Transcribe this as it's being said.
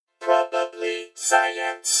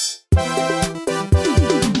Science.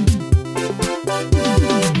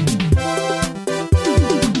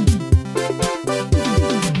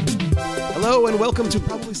 Hello and welcome to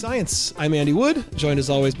Probably Science. I'm Andy Wood, joined as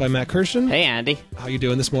always by Matt Kirshen. Hey, Andy. How you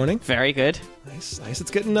doing this morning? Very good. Nice.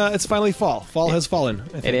 It's getting. It's finally fall. Fall has fallen.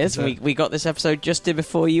 I think. It is. We got this episode just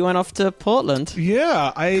before you went off to Portland.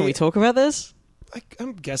 Yeah. Can we talk about this?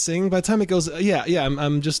 I'm guessing by the time it goes. Yeah.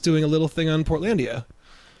 I'm just doing a little thing on Portlandia,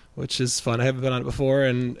 which is fun. I haven't been on it before,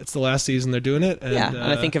 and it's the last season they're doing it. And, and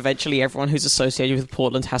I think eventually everyone who's associated with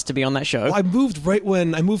Portland has to be on that show. Well, I moved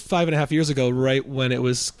 5.5 years ago, right when it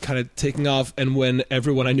was kind of taking off, and when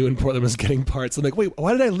everyone I knew in Portland was getting parts. I'm like, wait,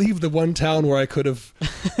 why did I leave the one town where I could have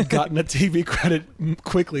gotten a TV credit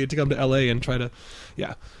quickly to come to LA and try to,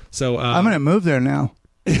 yeah. So I'm going to move there now.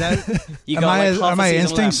 Is that, you got like half are a my season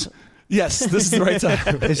instincts? left. Yes, this is the right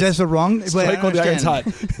time. Is that the wrong? It's right when the iron's hot.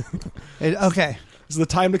 Okay. This is the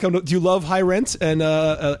time to come to. Do you love high rent and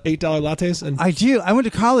 $8 lattes? And I do. I went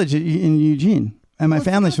to college in Eugene, and my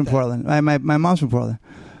family's from Portland. My mom's from Portland.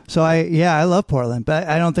 So I love Portland, but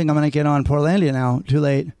I don't think I'm going to get on Portlandia now. Too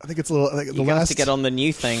late. I think it's a little. You have to get on the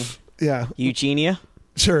new thing. Yeah. Eugenia.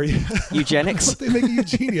 Sure. Eugenics. They make it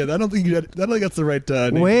Eugenia. I don't think that's the right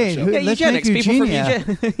name. Wait, of the show. Yeah, let's eugenics. make People Eugenia.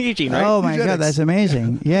 from Eugene, right? Oh my Eugenics. God, that's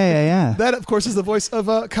amazing. Yeah. That, of course, is the voice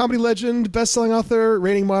of comedy legend, best-selling author,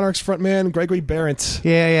 Reigning Monarchs frontman Gregory Barrett.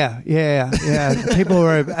 Yeah. People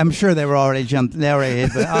were. I'm sure they were already jumped. They already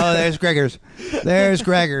hit. But there's Gregors. There's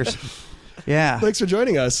Gregors. Yeah. Thanks for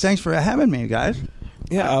joining us. Thanks for having me, guys.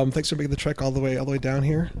 Yeah. Thanks for making the trek all the way down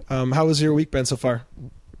here. How has your week been so far?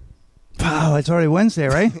 Wow, it's already Wednesday,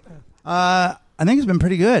 right? I think it's been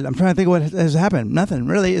pretty good. I'm trying to think of what has happened. Nothing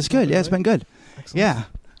really. It's good. Yeah, it's been good. Excellent.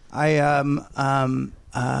 Yeah,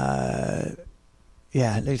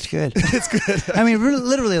 yeah, it's good. It's good. I mean,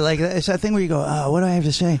 literally, like it's that thing where you go, what do I have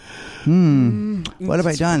to say? What have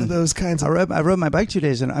I done? Those kinds I of. rode my bike 2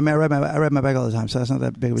 days, and I ride my bike all the time, so that's not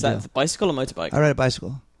that big of a Is deal. that bicycle or motorbike? I ride a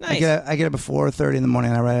bicycle. Nice. I get up before 4:30 in the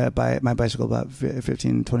morning, and I ride my bicycle about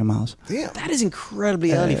 15, 20 miles. Damn. That is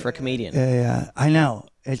incredibly early for a comedian. Yeah, I know.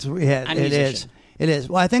 It And is. musician. It is.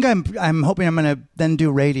 Well, I think I'm hoping I'm going to then do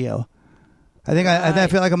radio. I think I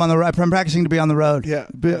feel like I'm on the road. I'm practicing to be on the road. Yeah.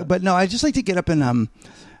 But no, I just like to get up and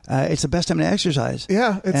it's the best time to exercise.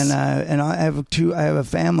 Yeah. And I have a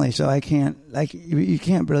family, so I can't you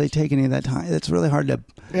can't really take any of that time. It's really hard to.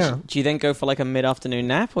 Yeah. Do you then go for like a mid-afternoon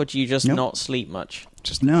nap, or do you just Nope. not sleep much?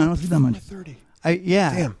 No, I don't sleep that much. 30.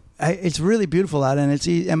 Damn. It's really beautiful out, and it's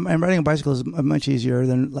easy. And riding a bicycle is much easier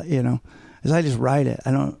than as I just ride it.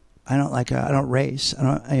 I don't race.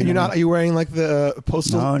 And you're not. Are you wearing like the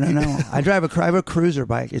postal? No. I have a cruiser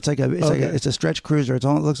bike. It's it's a stretch cruiser. It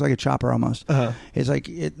looks like a chopper almost. Uh-huh. It's like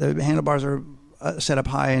the handlebars are set up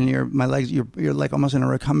high, and you're like almost in a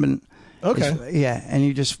recumbent. Okay. And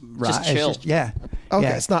you just ride. Just chill. Okay, Yeah.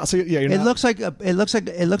 It's not. So you're not. It looks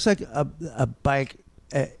like a bike.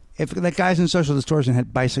 If the guys in social distortion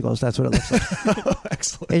had bicycles, that's what it looks like.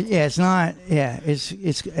 Excellent. It's not. Yeah,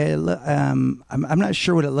 I'm not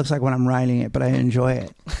sure what it looks like when I'm riding it, but I enjoy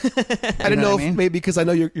it. I didn't know if maybe because I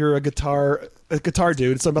know you're a guitar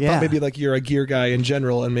dude, so I thought maybe like you're a gear guy in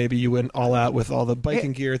general, and maybe you went all out with all the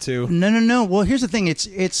biking gear too. No. Well, here's the thing.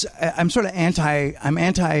 I'm sort of anti. I'm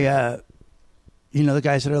anti. The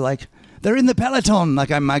guys that are like. They're in the peloton.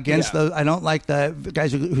 Like I'm against those. I don't like the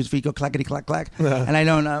guys whose feet go clackety clack clack. And I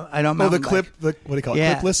don't. The clip. What do you call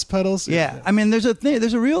it? Clipless pedals. Yeah. I mean, there's a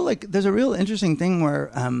real interesting thing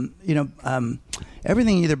where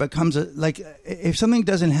everything either becomes if something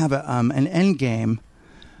doesn't have an end game,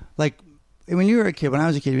 like when you were a kid. When I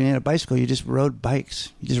was a kid, when you had a bicycle, you just rode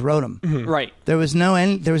bikes. You just rode them. Mm-hmm. Right. There was no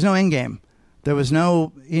end game. There was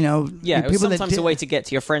no, Yeah, it was people sometimes a way to get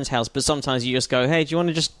to your friend's house, but sometimes you just go, hey, do you want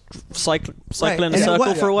to just cycle in a And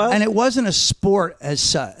circle for a while? And it wasn't a sport as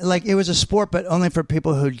such. Like, it was a sport, but only for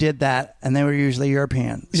people who did that, and they were usually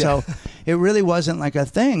European. Yeah. So it really wasn't like a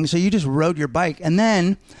thing. So you just rode your bike. And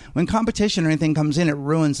then when competition or anything comes in, it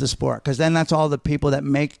ruins the sport, because then that's all the people that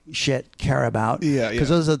make shit care about. Yeah. Because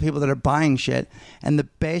those are the people that are buying shit. And the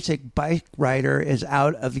basic bike rider is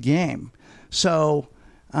out of the game. So...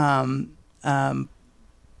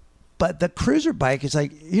 but the cruiser bike is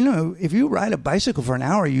like, if you ride a bicycle for an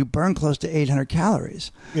hour, you burn close to 800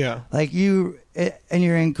 calories. Yeah. Like you're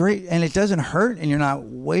in great, and it doesn't hurt, and you're not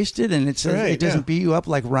wasted, and it doesn't beat you up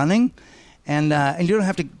like running, and you don't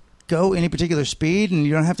have to go any particular speed, and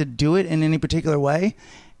you don't have to do it in any particular way.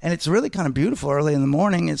 and it's really kind of beautiful early in the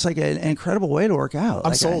morning. It's like an incredible way to work out.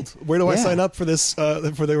 I'm Like sold. Where do I sign up for this, for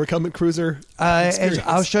the recumbent cruiser experience?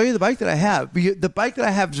 I'll show you the bike that I have. The bike that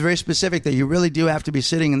I have is very specific that you really do have to be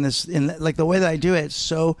sitting in this, like the way that I do it.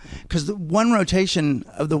 So, because the one rotation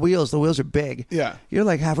of the wheels are big. Yeah. You're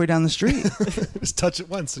like halfway down the street. Just touch it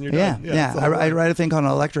once and you're Yeah, done. yeah. it's the whole I way. ride a thing called an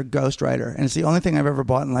electric Ghost Rider, and it's the only thing I've ever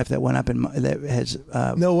bought in life that went up that has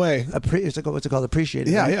No way. what's it called?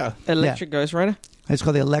 Appreciated. Yeah, right? yeah. Electric Ghost Rider? It's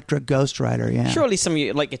called the electric Ghost Rider. Yeah. Surely some of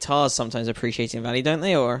you, like guitars sometimes appreciate in value, don't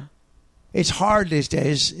they? Or It's hard these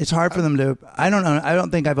days. It's hard for them to. I don't know. I don't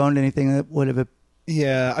think I've owned anything that would have.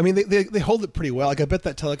 Yeah, I mean they hold it pretty well. Like I bet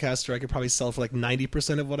that Telecaster I could probably sell for like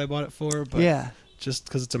 90% of what I bought it for. But Yeah. just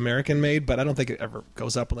because it's American made. But I don't think it ever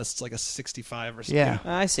goes up unless it's like a 65 or something. Yeah.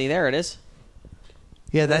 I see, there it is.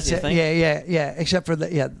 Yeah, That's that's your it. thing? Yeah. Except for the.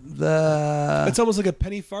 It's almost like a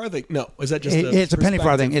penny farthing. No, is that just? It's a penny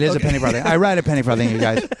farthing. It is Okay. a penny farthing. I ride a penny farthing, you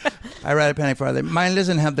guys. I ride a penny farthing. Mine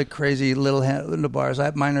doesn't have the crazy little handlebars.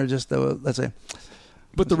 Mine are just the, let's say.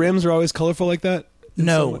 But the rims are always colorful like that.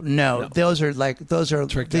 No. No. Those are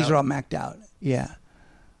Tricked these out. are all macked out. Yeah.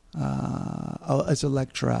 It's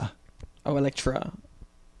Electra. Oh, Electra.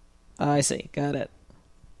 I see, got it.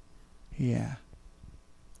 Yeah.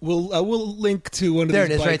 We'll link to one of There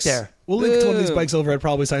these it is, right bikes. there. We'll link to one of these Boom. bikes over at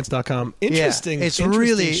probablyscience.com. Interesting. Yeah. It's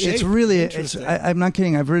interesting really. Interesting. I'm not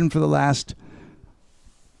kidding. I've ridden for the last.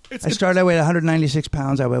 It's- I started. I weighed 196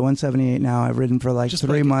 pounds. I weigh 178 now. I've ridden for like Just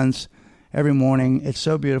 3 like- months, every morning. It's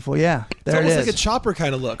so beautiful. Yeah, It's there it almost is. like a chopper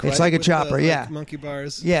kind of look. It's right? like a With chopper, the, yeah. monkey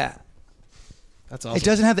bars. Yeah, That's awesome. it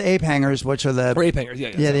doesn't have the ape hangers, which are the Or ape hangers. Yeah,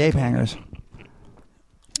 yeah, the ape hangers.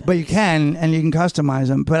 But you can, and you can customize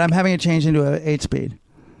them. But I'm having it changed into a 8-speed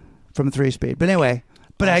from a 3-speed. But anyway,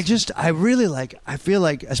 I really like. I feel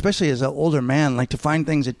like, especially as an older man, like to find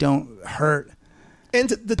things that don't hurt. And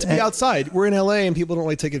to be outside. We're in LA and people don't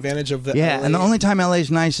really take advantage of that. Yeah, LA. and the only time LA is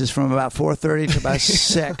nice is from about 4:30 to about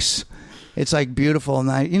 6. It's like beautiful,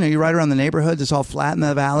 and you ride around the neighborhoods. It's all flat in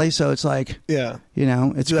the valley, so it's like Yeah.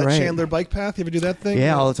 it's Do that great. Chandler bike path? You ever do that thing?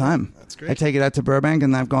 Yeah, all the time. That's great. I take it out to Burbank,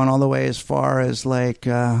 and I've gone all the way as far as like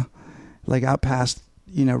out past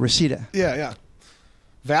Reseda. Yeah, yeah.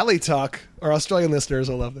 Valley Talk. Our Australian listeners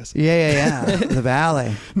will love this. Yeah. The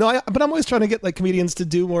valley. No, but I'm always trying to get like comedians to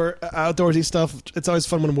do more outdoorsy stuff. It's always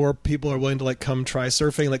fun when more people are willing to like come try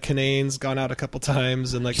surfing. Like Kanane's gone out a couple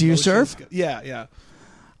times and like. Do you Ocean's surf? Yeah, yeah.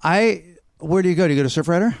 Where do you go? Do you go to Surf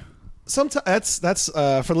Rider? Sometimes that's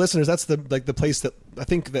for listeners. That's the place that I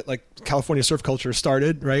think that like California surf culture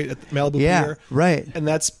started, right at Malibu Yeah, Pier, right. and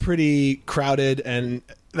that's pretty crowded, and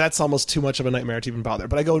that's almost too much of a nightmare to even bother.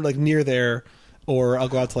 But I go like near there, or I'll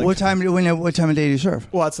go out to like What time of day do you surf?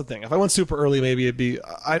 Well, that's the thing. If I went super early, maybe it'd be.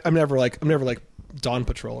 I'm never like dawn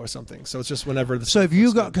patrol or something. So it's just whenever the. So if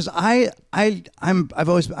you go, because I'm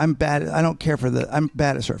bad. I don't care for I'm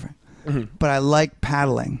bad at surfing, but I like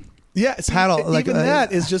paddling. Yeah, see, paddle, even like,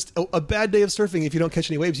 that is just a bad day of surfing. If you don't catch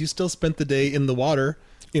any waves, you still spent the day in the water,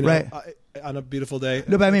 Right. On a beautiful day.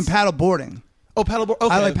 No, but I mean paddle boarding. Oh, paddleboard.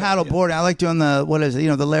 Okay, I like okay, paddle yeah. boarding. I like doing the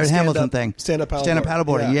the Laird Hamilton thing. Stand-up paddleboard. Stand-up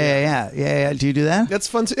paddleboarding. Yeah. Do you do that? That's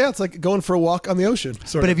fun too. Yeah, it's like going for a walk on the ocean.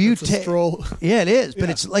 Sort But of. if you It's a take stroll, yeah, it is. But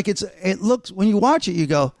Yeah. it's like it looks when you watch it, you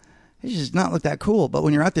go, it does not look that cool. But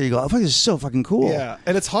when you're out there, you go, oh, fuck, this is so fucking cool. yeah,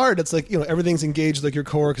 and it's hard. It's like everything's engaged, like your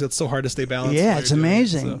core, because it's so hard to stay balanced. Yeah, while it's you're doing it,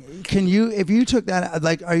 amazing. so. Can you, if you took that,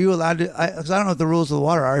 like, are you allowed to? Because I don't know what the rules of the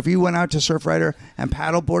water are. If you went out to Surf Rider and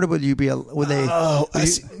paddleboarded, would you be? Would they? Oh,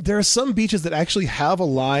 there are some beaches that actually have a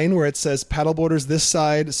line where it says paddleboarders this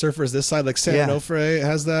side, surfers this side. Like San Yeah. Onofre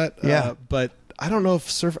has that. Yeah. But I don't know if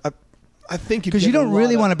I think Because you don't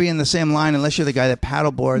really want to be in the same line unless you're the guy that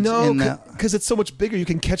paddleboards. No, because it's so much bigger. You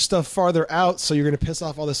can catch stuff farther out, so you're going to piss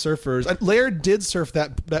off all the surfers. Laird did surf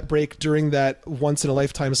that break during that once in a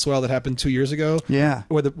lifetime swell that happened 2 years ago. Yeah.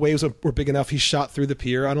 where the waves were big enough, he shot through the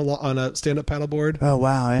pier on a stand up paddleboard. Oh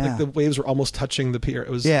wow, yeah. Like the waves were almost touching the pier. It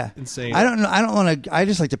was insane. I don't know. I don't want to. I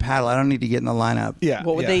just like to paddle. I don't need to get in the lineup. Yeah.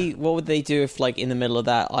 What would yeah. What would they do if, like, in the middle of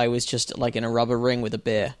that, I was just like in a rubber ring with a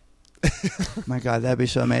beer? My God, that'd be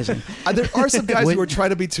so amazing. There are some guys Wait. who are trying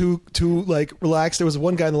to be too like relaxed. There was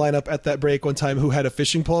one guy in the lineup at that break one time who had a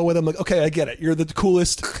fishing pole with him. Like, okay, I get it. You're the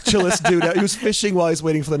coolest, chillest dude. He was fishing while he's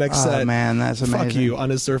waiting for the next set. Oh man, that's amazing. Fuck you on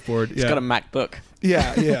his surfboard. He's got a MacBook.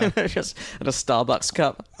 Yeah, yeah. Just at a Starbucks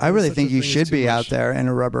cup. I really Such think a you thing is should too be out much. there in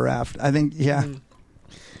a rubber raft. I think, yeah.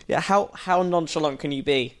 Yeah, how nonchalant can you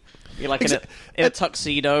be? You're like in a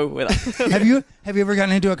tuxedo with. Have you ever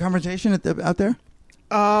gotten into a conversation out there?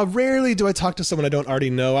 Rarely do I talk to someone I don't already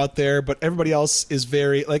know out there, but everybody else is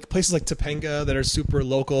very like places like Topanga that are super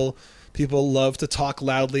local People love to talk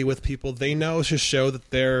loudly with people they know to show that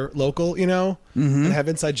they're local, and have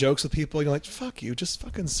inside jokes with people. You're like, fuck you, just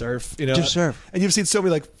fucking surf, Just surf. And you've seen so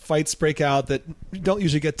many like fights break out that don't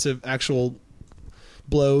usually get to actual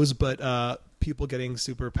blows, but people getting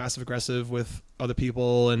super passive aggressive with other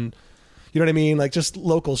people, and you know what I mean, like just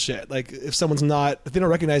local shit. Like if they don't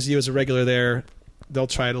recognize you as a regular there, they'll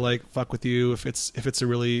try to like fuck with you if it's a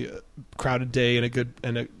really crowded day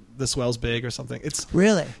and the swell's big or something. It's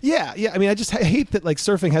really, yeah. I mean, I hate that like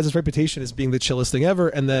surfing has this reputation as being the chillest thing ever,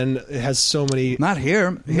 and then it has so many. Not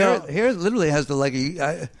here. No. Here it literally has the like.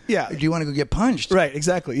 Yeah. Do you want to go get punched? Right,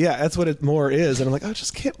 exactly. Yeah, that's what it more is. And I'm like,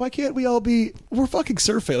 why can't we all be? We're fucking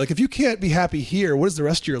surfing. Like, if you can't be happy here, what is the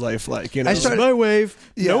rest of your life like? I started my wave.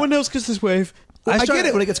 Yeah. No one else gets this wave. Well, I get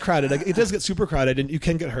it when it gets crowded. Like, it does get super crowded, and you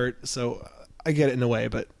can get hurt. So I get it in a way,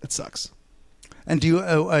 but it sucks. And do you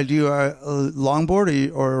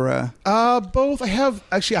longboard or both? I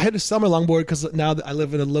had to sell my longboard because now that I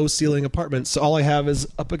live in a low ceiling apartment, so all I have is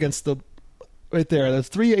up against the right there. There's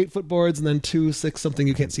 3 8-foot boards and then 2 6 something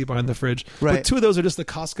you can't see behind the fridge. Right. But 2 of those are just the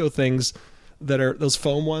Costco things that are those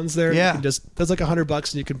foam ones there. Yeah. You can that's like $100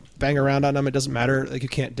 and you can bang around on them. It doesn't matter. Like you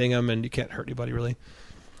can't ding them and you can't hurt anybody really.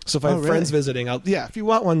 So if I have friends visiting, if you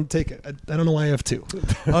want one, take it. I don't know why I have 2.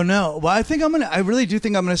 Oh no! Well, I really do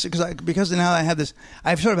think I'm gonna because now I have this.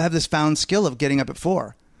 I sort of have this found skill of getting up at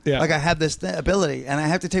 4. Yeah. Like I have this ability, and I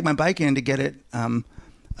have to take my bike in to get it turned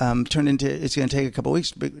into. It's going to take a couple weeks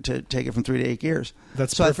to take it from 3 to 8 gears.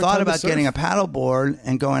 So I thought about getting a paddle board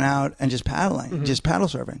and going out and just paddling, just paddle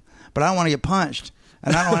surfing. But I don't want to get punched.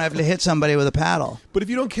 And I don't want to have to hit somebody with a paddle. But if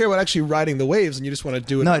you don't care about actually riding the waves and you just want to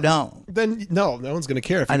do it, no, I don't. Then no one's going to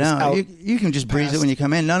care. If I know out you can just breeze it when you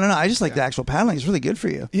come in. No. I just like the actual paddling. It's really good for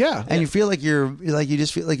you. Yeah, and you feel like you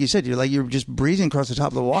just feel like you said you're just breezing across the top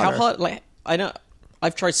of the water. How hard? Like I know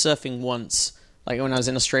I've tried surfing once. Like when I was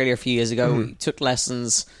in Australia a few years ago, we took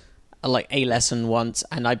lessons, like a lesson once,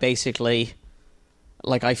 and I basically,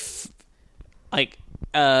 when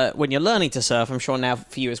you're learning to surf, I'm sure now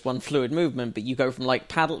for you it's one fluid movement, but you go from like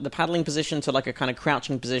the paddling position to like a kind of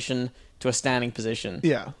crouching position to a standing position.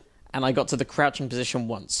 Yeah. And I got to the crouching position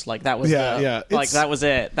once. Like that was yeah. Like that was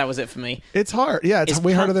it. That was it for me. It's hard. Yeah, it's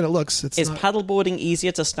way harder than it looks. Is paddleboarding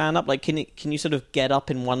easier to stand up? Like can you sort of get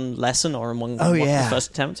up in one lesson or in one the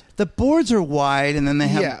first attempt? The boards are wide and then they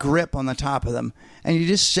have grip on the top of them. And you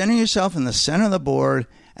just center yourself in the center of the board.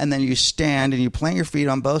 And then you stand and you plant your feet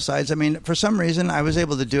on both sides. I mean, for some reason, I was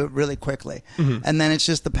able to do it really quickly. And then it's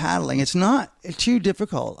just the paddling. It's not too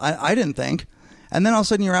difficult. I didn't think. And then all of a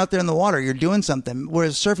sudden, you're out there in the water. You're doing something.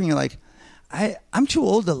 Whereas surfing, you're like, I'm too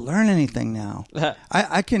old to learn anything now.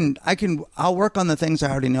 I'll work on the things I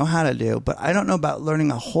already know how to do, but I don't know about learning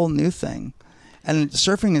a whole new thing. And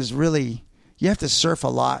surfing is really, you have to surf a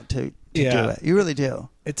lot to do it. You really do.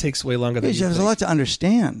 It takes way longer than you There's think. a lot to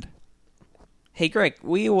understand. Hey, Greg,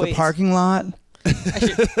 we always... The parking lot,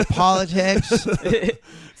 politics.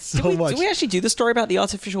 So much. Did we actually do the story about the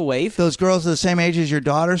artificial wave? Those girls are the same age as your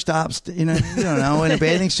daughter stops, you don't know, in a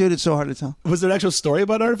bathing suit. It's so hard to tell. Was there an actual story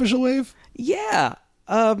about artificial wave? Yeah.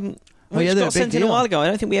 they're a got sent big in a deal. while ago. I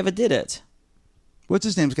don't think we ever did it. What's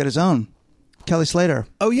his name's got his own? Kelly Slater.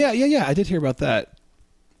 Oh, yeah. I did hear about that.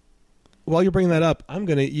 While you're bringing that up, I'm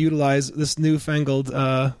going to utilize this newfangled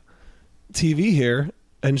TV here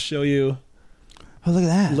and show you... Oh, look at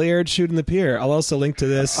that. Laird shooting the pier. I'll also link to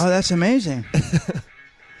this. Oh, that's amazing.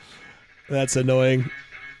 That's annoying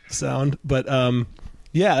sound. But,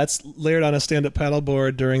 that's Laird on a stand-up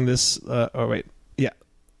paddleboard during this...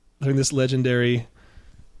 during this legendary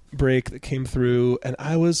break that came through, and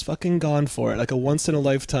I was fucking gone for it. Like a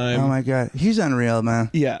once-in-a-lifetime... Oh, my God. He's unreal,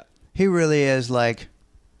 man. Yeah. He really is like...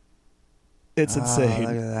 It's insane.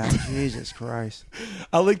 Look at that. Jesus Christ.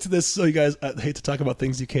 I'll link to this so you guys... I hate to talk about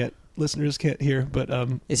things listeners can't hear, but...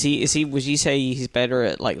 Is he? Would you say he's better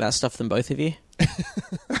at like that stuff than both of you?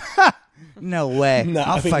 No way. No,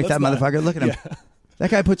 I'll fight that motherfucker. Look at him. Yeah.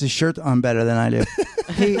 That guy puts his shirt on better than I do.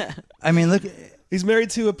 Look... He's married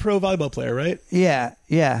to a pro volleyball player, right? Yeah,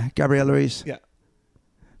 Gabriel Ruiz. Yeah.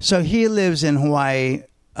 So he lives in Hawaii,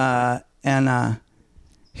 and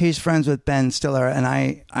he's friends with Ben Stiller, and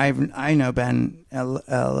I know Ben a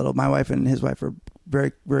little. My wife and his wife are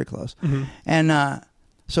very, very close. Mm-hmm. And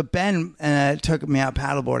so Ben took me out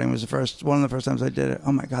paddleboarding. It was one of the first times I did it.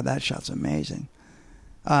 Oh my God, that shot's amazing.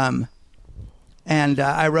 And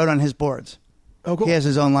I rode on his boards. Oh, cool. He has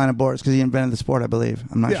his own line of boards because he invented the sport, I believe.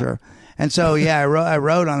 I'm not sure. And so, I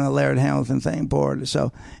rode on the Laird Hamilton thing board.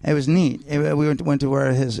 So it was neat. We went to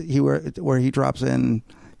where he drops in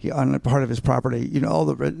on a part of his property. All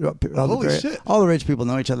the rich people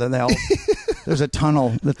know each other. They all there's a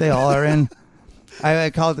tunnel that they all are in. I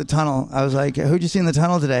call it the tunnel. I was like, "Who'd you see in the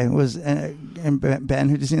tunnel today?" It was and Ben,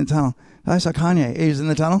 who'd you see in the tunnel? I saw Kanye. He was in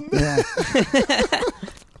the tunnel. Yeah.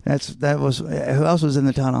 That was who else was in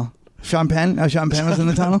the tunnel? Sean Penn. No, Sean Penn was in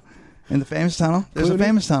the tunnel. In the famous tunnel. There's Clooney? a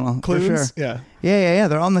famous tunnel for Clues? sure. Yeah. Yeah.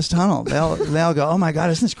 They're all in this tunnel. They all go, "Oh my God,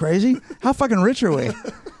 isn't this crazy? How fucking rich are we?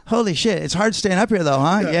 Holy shit! It's hard staying up here though,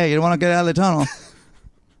 huh? Yeah, you don't want to get out of the tunnel.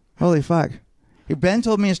 Holy fuck." Ben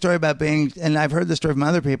told me a story about being, and I've heard this story from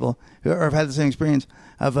other people who have had the same experience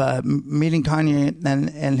of meeting Kanye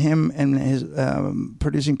and him and his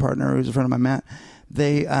producing partner, who's a friend of mine, Matt.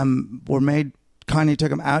 They Kanye took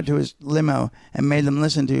them out to his limo and made them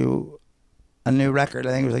listen to a new record.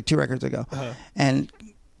 I think it was like 2 records ago. Uh-huh. And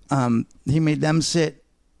he made them sit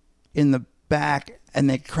in the back and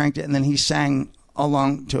they cranked it and then he sang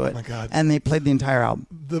along to it. Oh my God. And they played the entire album.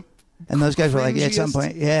 And those guys were like, at some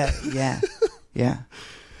point, yeah.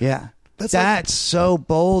 That's so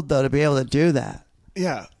bold, though, to be able to do that.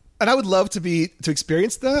 Yeah. And I would love to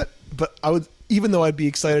experience that, but I would, even though I'd be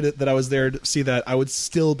excited that I was there to see that, I would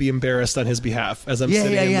still be embarrassed on his behalf as I'm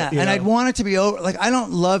sitting in And I'd want it to be over. Like, I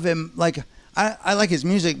don't love him. Like, I like his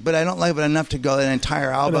music, but I don't like it enough to go an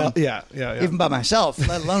entire album. Yeah. Even by myself,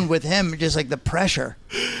 let alone with him. Just like the pressure.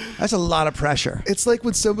 That's a lot of pressure. It's like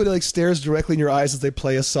when somebody like stares directly in your eyes as they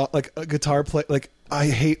play a song, like a guitar play. Like I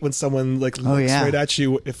hate when someone like looks right at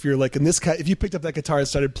you. If you're like in this if you picked up that guitar and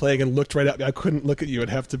started playing and looked right at me, I couldn't look at you. I'd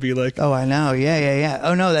have to be like, oh, I know. Yeah.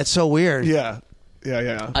 Oh no, that's so weird. Yeah.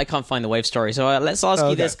 I can't find the wave story, so let's ask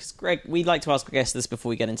you this, because Greg, we'd like to ask our guests this before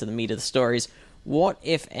we get into the meat of the stories. What,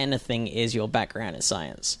 if anything, is your background in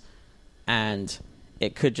science? And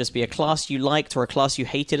it could just be a class you liked or a class you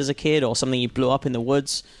hated as a kid or something you blew up in the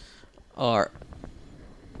woods, or...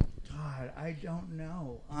 God, I don't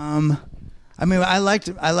know. I mean, I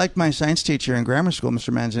liked my science teacher in grammar school,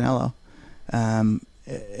 Mr. Manganiello.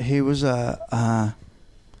 He was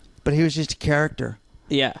but he was just a character.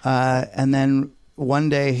 Yeah. And then one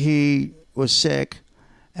day he was sick,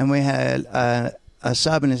 and we had a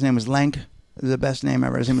sub, and his name was Lank. The best name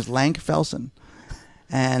ever. His name was Lank Felsen,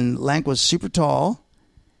 and Lank was super tall,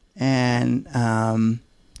 and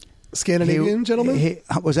Scandinavian gentleman.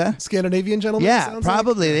 Was that Scandinavian gentleman? Yeah,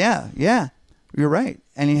 probably. Like? Yeah. You're right.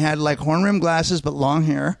 And he had like horn rimmed glasses, but long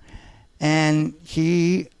hair, and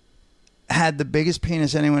he had the biggest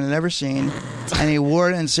penis anyone had ever seen, and he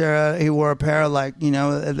wore it. And Sarah, he wore a pair of like,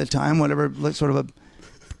 at the time, whatever, sort of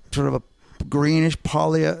a greenish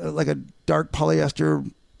like a dark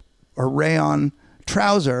polyester or rayon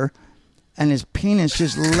trouser, and his penis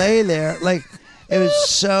just lay there like it was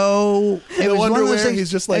so. It was one of those things. He's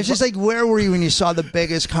just like, it's just like, where were you when you saw the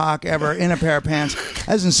biggest cock ever in a pair of pants?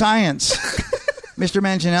 As in science. Mr.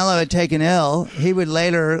 Manganiello had taken ill. He would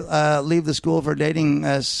later leave the school for dating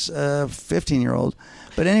a 15-year-old.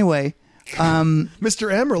 But anyway,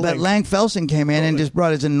 Mr. M or Lank? But Lank Felsen came in and just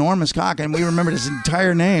brought his enormous cock, and we remembered his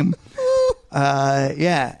entire name.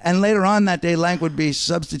 And later on that day, Lank would be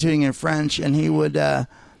substituting in French, and he would,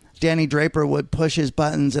 Danny Draper would push his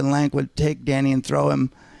buttons, and Lank would take Danny and throw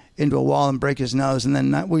him into a wall and break his nose, and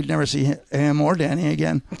then we'd never see him or Danny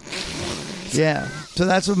again. Yeah. So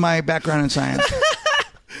that's what my background in science.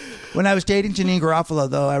 When I was dating Janine Garofalo,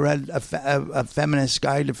 though, I read a feminist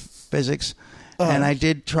guide to physics, and I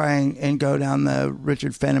did try and go down the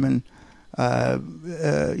Richard Feynman.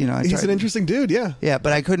 He's an interesting dude. Yeah. Yeah,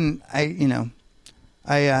 but I couldn't.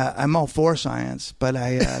 I'm all for science, but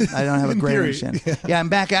I don't have a great understanding. Yeah, I'm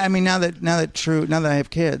back. I mean, now that I have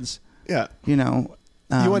kids. Yeah. You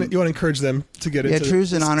want to encourage them to get into. Yeah,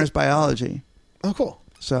 truths and honors biology. Oh, cool.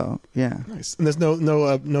 So yeah, nice. And there's no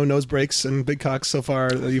nose breaks and big cocks so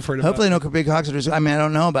far that you've heard about. Hopefully, no big cocks. I mean, I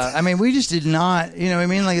don't know about. I mean, we just did not. You know what I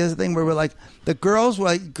mean? Like there's a thing where we're like the girls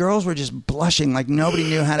were just blushing like nobody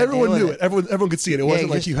knew how to. Everyone knew it. Everyone could see it. It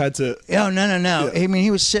wasn't like you had to. Oh no! Yeah. I mean,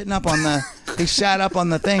 he was sitting up on the. He sat up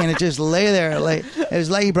on the thing and it just lay there. Like it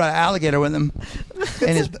was like he brought an alligator with him.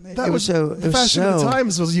 And it was so. The fashion of the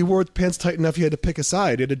times was you wore pants tight enough you had to pick a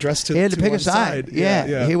side. You had to dress to. He had to pick one a side.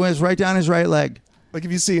 Yeah. He was right down his right leg. Like,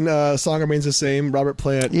 have you seen Song Remains the Same, Robert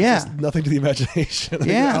Plant? Yeah. Just nothing to the imagination.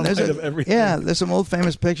 Yeah. There's some old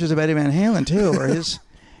famous pictures of Eddie Van Halen, too, where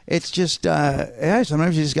it's just,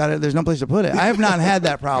 sometimes you just got it, there's no place to put it. I have not had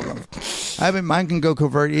that problem. Mine can go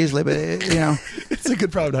covert easily, but, It's a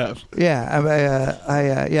good problem to have. Yeah.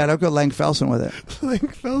 I don't go Lank Felsen with it.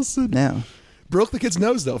 Lank Felsen? No. Broke the kid's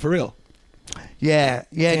nose, though, for real. Yeah.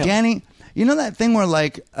 Damn. Danny, you know that thing where,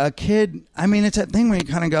 like, a kid, I mean, it's that thing where you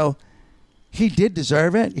kind of go, he did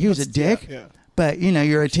deserve it. He was a dick. Yeah. But,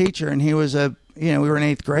 you're a teacher, and he was we were in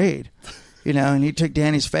 8th grade, and he took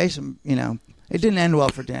Danny's face, and, it didn't end well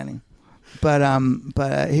for Danny.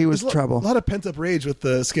 But he was trouble. A lot of pent up rage with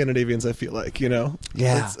the Scandinavians. I feel like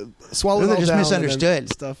Yeah. Swallow it They're all just down misunderstood and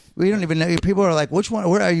then stuff. We don't even know. People are like, which one?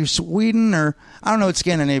 Where are you? Sweden or I don't know what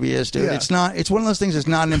Scandinavia is, dude. Yeah. It's not. It's one of those things. It's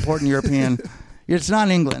not an important European. It's not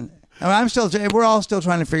England. I mean, we're all still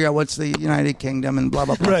trying to figure out what's the United Kingdom and blah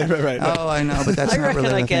blah blah. Right. Oh, I know, but that's I not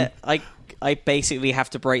reckon really. I basically have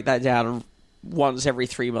to break that down once every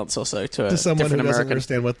 3 months or so to someone who different doesn't American.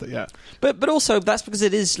 understand what the But also that's because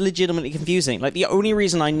it is legitimately confusing. Like the only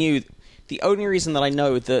reason that I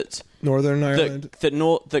know that Northern Ireland.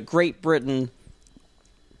 that Great Britain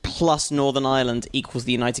plus Northern Ireland equals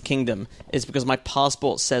the United Kingdom is because my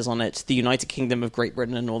passport says on it the United Kingdom of Great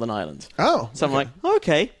Britain and Northern Ireland. Oh, So I'm like,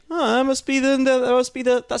 okay, that must be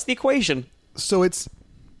that's the equation. So it's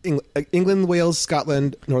England, Wales,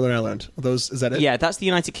 Scotland, Northern Ireland. Is that it? Yeah, that's the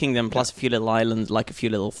United Kingdom plus a few little islands, like a few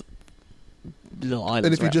little islands.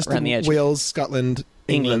 And if you just around the do edge. Wales, Scotland,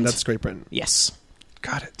 England, England. that's Great Britain. Yes.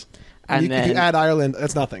 Got it. And if then you add Ireland,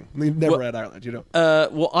 that's nothing. You never add Ireland. You don't.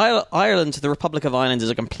 Ireland, the Republic of Ireland, is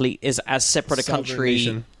as separate a Sovereign country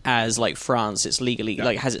nation. as like France. It's legally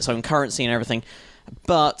has its own currency and everything.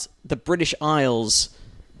 But the British Isles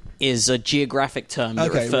is a geographic term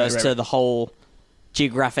that refers to the whole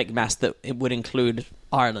geographic mass that it would include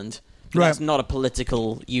Ireland. Right. That's not a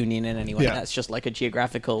political union in any way. Yeah. That's just like a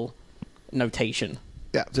geographical notation.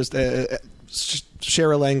 Yeah, just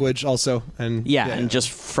share a language also, and And just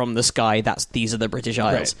from the sky, these are the British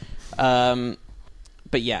Isles.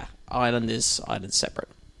 But yeah, Ireland's separate.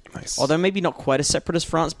 Nice. Although maybe not quite as separate as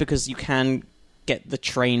France, because you can get the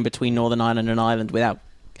train between Northern Ireland and Ireland without.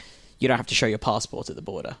 You don't have to show your passport at the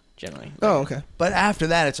border generally. Oh, okay. But after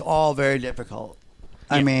that, it's all very difficult.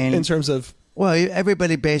 I mean, In terms of well,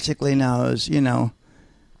 everybody basically knows.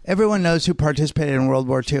 Everyone knows who participated in World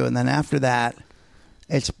War II, and then after that,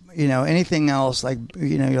 it's anything else like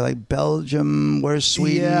you're like Belgium, where's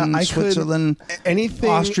Sweden, Switzerland, anything.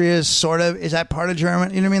 Austria is sort of is that part of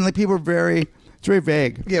Germany? You know what I mean? Like people are it's very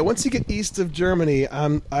vague. Yeah, once you get east of Germany,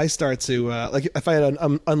 I start to like if I had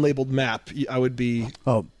an unlabeled map, I would be.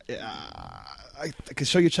 Oh, I could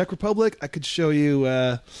show you Czech Republic. I could show you.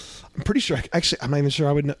 I'm pretty sure. Actually, I'm not even sure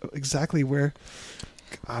I would know exactly where.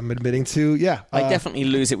 I'm admitting to. Yeah, I definitely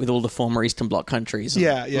lose it with all the former Eastern Bloc countries.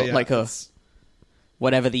 Yeah. Like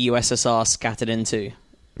whatever the USSR scattered into.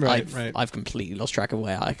 Right. I've completely lost track of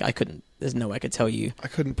where I couldn't. There's no way I could tell you. I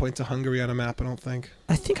couldn't point to Hungary on a map. I don't think.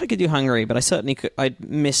 I think I could do Hungary, but I certainly could. I'd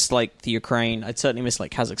miss like the Ukraine. I'd certainly miss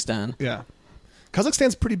like Kazakhstan. Yeah,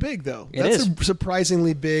 Kazakhstan's pretty big though. That's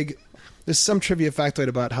surprisingly big. There's some trivia factoid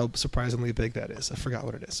about how surprisingly big that is. I forgot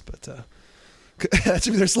what it is, but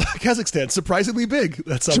there's Kazakhstan surprisingly big.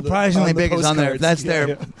 That's on surprisingly big is on there.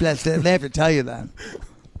 postcards. That's they have to tell you that.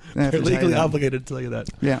 They're legally obligated to tell you that.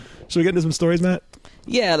 Yeah. Should we get into some stories, Matt?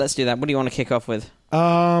 Yeah, let's do that. What do you want to kick off with?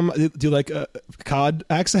 Do you like COD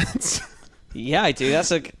accents? Yeah, I do.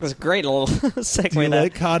 That's a great little segue. Do you there.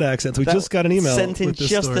 like COD accents? We just got an email sent in with this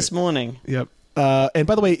just story. this morning. Yep. And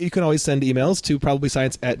by the way, you can always send emails to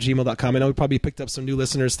probablyscience@gmail.com. I know we probably picked up some new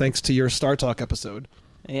listeners thanks to your Star Talk episode.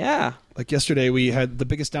 Yeah. Like yesterday, we had the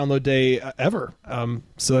biggest download day ever.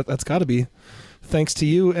 So that's got to be thanks to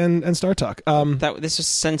you and Star Talk. This was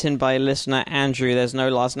sent in by listener Andrew. There's no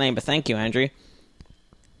last name, but thank you, Andrew.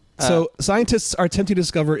 So scientists are attempting to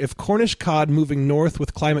discover if Cornish cod moving north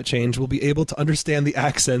with climate change will be able to understand the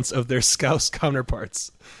accents of their Scouse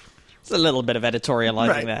counterparts. It's a little bit of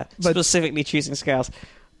editorializing there, specifically choosing Scouse.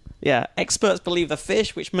 Yeah, experts believe the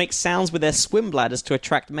fish, which make sounds with their swim bladders to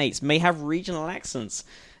attract mates, may have regional accents.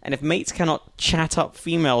 And if mates cannot chat up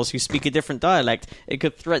females who speak a different dialect, it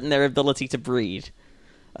could threaten their ability to breed.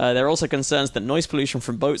 There are also concerns that noise pollution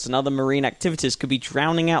from boats and other marine activities could be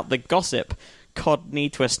drowning out the gossip cod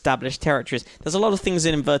need to establish territories. There's a lot of things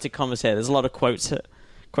in inverted commas here. There's a lot of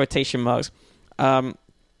quotation marks.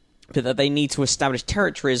 But that they need to establish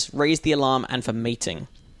territories, raise the alarm, and for mating.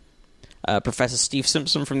 Professor Steve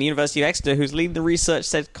Simpson from the University of Exeter, who's leading the research,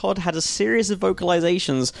 said cod had a series of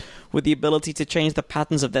vocalizations with the ability to change the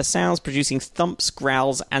patterns of their sounds, producing thumps,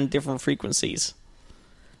 growls, and different frequencies.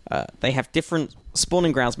 They have different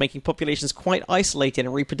spawning grounds, making populations quite isolated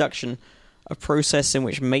in reproduction, a process in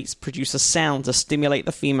which mates produce a sound to stimulate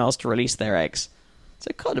the females to release their eggs.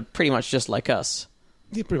 So cod are pretty much just like us.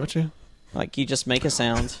 Yeah, pretty much, yeah. Like, you just make a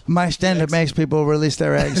sound. My stand-up makes people release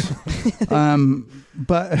their eggs.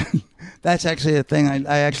 But that's actually a thing.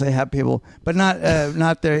 I actually have people, but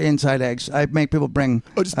not their inside eggs. I make people bring.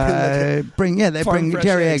 Oh, just they bring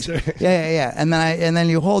dairy eggs. Right? Yeah. And then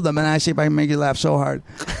you hold them, and I see if I can make you laugh so hard.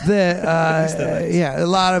 A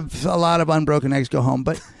lot of unbroken eggs go home.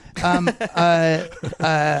 But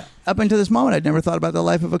Up until this moment, I'd never thought about the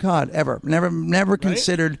life of a cod ever. Never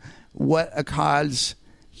considered what a cod's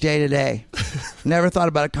day to day. Never thought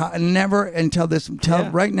about a cod. Never until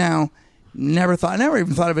right now. Never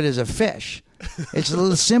even thought of it as a fish. It's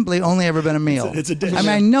simply only ever been a meal. It's a dish. I mean,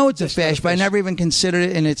 I know it's a fish, but I never even considered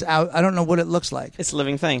it. And it's out. I don't know what it looks like. It's a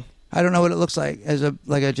living thing. I don't know what it looks like as a You've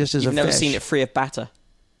fish. never seen it free of batter.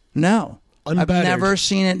 No, Unbattered. I've never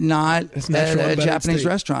seen it not It's at natural a unbattered Japanese state.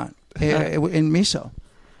 restaurant in miso.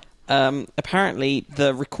 Apparently,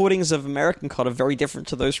 the recordings of American cod are very different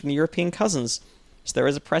to those from the European cousins. So there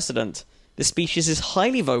is a precedent. The species is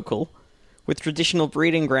highly vocal, with traditional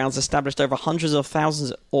breeding grounds established over hundreds or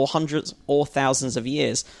thousands of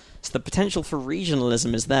years. So the potential for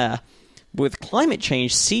regionalism is there. With climate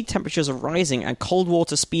change, sea temperatures are rising, and cold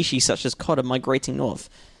water species such as cod are migrating north.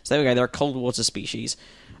 So there we go. There are cold water species.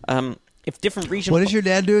 If different regions. What does your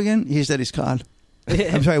dad do again? He studies cod.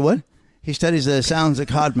 I'm sorry, what? He studies the sounds that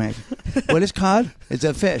cod make. What is cod? It's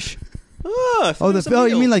a fish.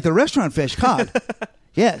 You mean like the restaurant fish, cod?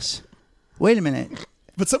 Yes. Wait a minute.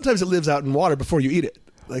 But sometimes it lives out in water before you eat it.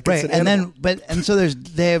 Like Right, it's an animal. so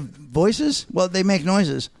they have voices. Well, they make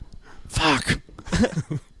noises. Fuck.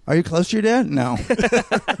 Are you close to your dad? No,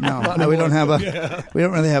 no. We don't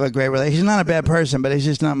really have a great relationship. He's not a bad person, but he's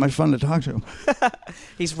just not much fun to talk to.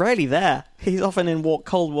 He's rarely there. He's often in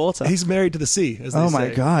cold water. He's married to the sea, as they say. Oh my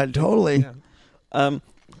God, totally. Yeah.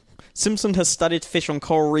 Simpson has studied fish on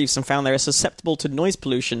coral reefs and found they are susceptible to noise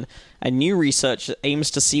pollution, and new research aims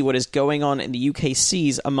to see what is going on in the UK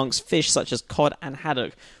seas amongst fish such as cod and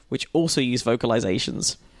haddock, which also use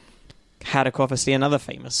vocalizations. Haddock, obviously, another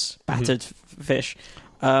famous battered fish.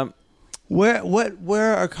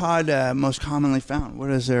 Where are cod most commonly found? What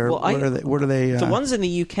is there? Well, what are they? The ones in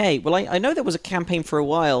the UK. Well, I know there was a campaign for a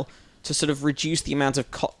while to sort of reduce the amount of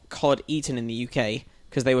cod eaten in the UK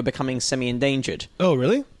because they were becoming semi-endangered. Oh,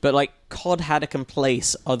 really? But like cod, haddock, and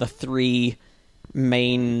plaice are the three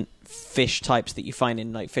main fish types that you find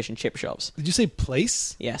in like fish and chip shops. Did you say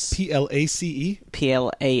place? Yes. Place?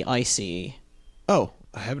 Plaice. Oh,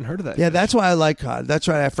 I haven't heard of that. Yeah, that's why I like cod. That's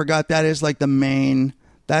right. I forgot that is like the main.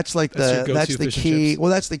 That's like That's your that's go-to the fish and key. chips. Well,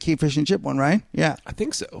 that's the key fish and chip one, right? Yeah. I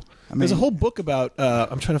think so. I There's a mean- whole book about.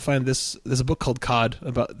 I'm trying to find this. There's a book called Cod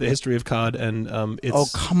about the history of cod, and it's Oh,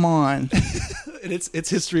 come on. and it's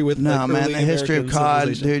history with No, like, man, early the history of American cod,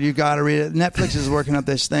 civilization. dude, you got to read it. Netflix is working up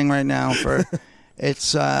this thing right now for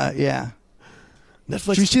it's yeah.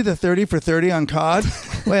 Netflix. Did you see the 30 for 30 on cod?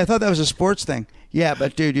 Wait, I thought that was a sports thing. Yeah,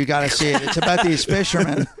 but dude, you got to see it. It's about these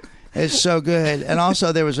fishermen. It's so good. And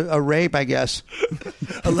also there was a rape, I guess.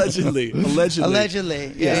 Allegedly.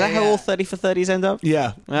 Allegedly. Yeah. Is that how all 30 for 30s end up?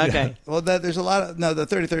 Yeah. Okay. Well, there's a lot of the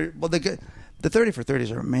 30. Well, the 30 for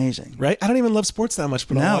 30s are amazing. Right? I don't even love sports that much,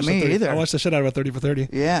 but No, I'll watch me the 30, either. I'll watch the shit out of a 30 for 30.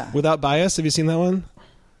 Yeah. Without Bias, have you seen that one?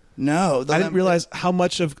 No, I didn't realize how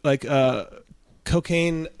much of like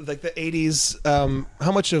cocaine, like the 80s,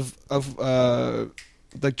 how much of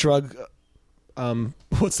like drug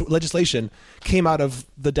legislation came out of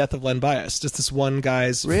the death of Len Bias. Just this one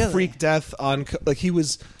guy's Really? freak death on like he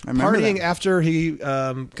was I remember partying that. after he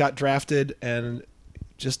got drafted and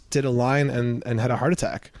just did a line and had a heart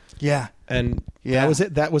attack. Yeah. And Yeah. that was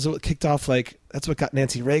it. That was what kicked off. Like that's what got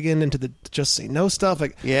Nancy Reagan into the Just Say No stuff.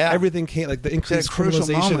 Like Yeah. everything came like the increased crucial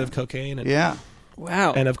criminalization moment. of cocaine and, Yeah.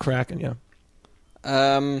 Wow. and of crack and yeah.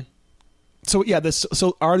 Um, So yeah,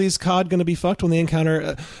 so are these cod going to be fucked when they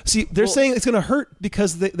encounter? See, they're saying it's going to hurt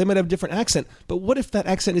because they might have a different accent. But what if that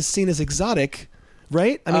accent is seen as exotic,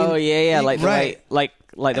 right? I mean, oh yeah, like the right. way,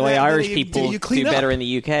 like the way then Irish you people clean do up. better in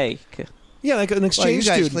the UK. yeah, like an exchange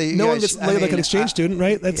guys student. clean- you No one guys- gets I laid like mean, an exchange student,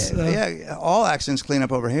 right? That's yeah, all accents clean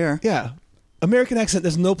up over here. yeah. American accent.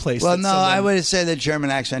 There's no place. Well, that no, someone I would say the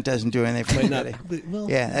German accent doesn't do anything for might anybody. not. Well,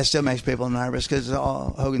 Yeah, that still makes people nervous because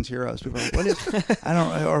all Hogan's heroes. People are like, what is? I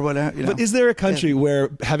don't or whatever. You know. But is there a country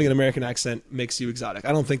where having an American accent makes you exotic?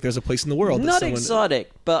 I don't think there's a place in the world. that Not someone,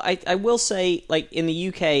 exotic, but I will say, like in the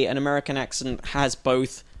UK, an American accent has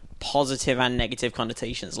both positive and negative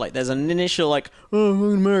connotations. Like there's an initial like oh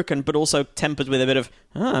I'm American, but also tempered with a bit of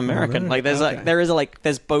American. Like there's Okay.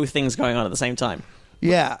 there's both things going on at the same time.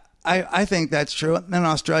 Yeah, I think that's true. And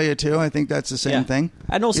Australia too. I think that's the same thing.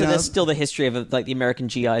 And also, You know? there's still the history of like the American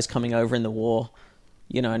GIs coming over in the war,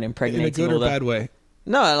 you know, and in impregnating a good all or the bad way.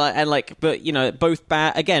 No, but you know, both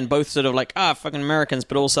bad again, both sort of like fucking Americans,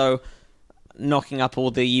 but also knocking up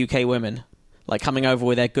all the UK women, like coming over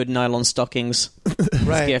with their good nylon stockings as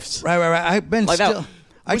right, gifts. Right. I've been Like still. that.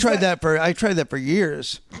 I tried that for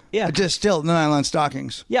years. Yeah. Just still nylon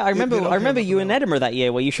stockings. Yeah, I remember you in Edinburgh that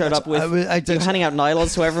year where you showed up with you were handing out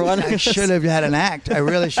nylons to everyone. I should have had an act. I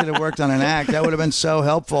really should have worked on an act. That would have been so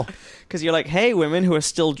helpful. Because you're like, hey, women who are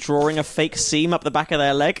still drawing a fake seam up the back of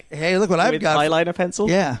their leg. Hey, look what I've got. Eyeliner pencil.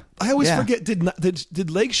 Yeah. I always forget.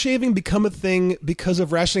 Did leg shaving become a thing because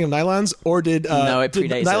of rationing of nylons, or did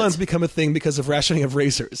nylons become a thing because of rationing of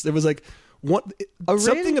razors? There was like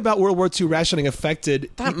something about World War II rationing affected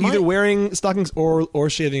either wearing stockings or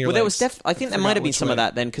shaving your legs. There was I think there might have been some of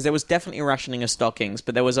that then, because there was definitely a rationing of stockings,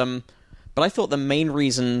 but there was but I thought the main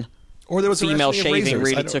reason or there was female shaving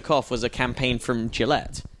really took off was a campaign from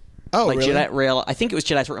Gillette. Oh, like really? Gillette I think it was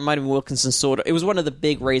Gillette. It reminded me of Wilkinson Sword. It was one of the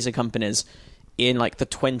big razor companies in like the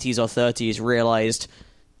 20s or 30s realized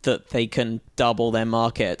that they can double their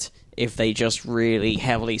market if they just really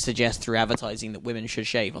heavily suggest through advertising that women should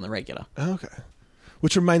shave on the regular. Okay.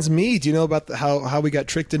 Which reminds me, do you know about how we got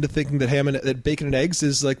tricked into thinking that bacon and eggs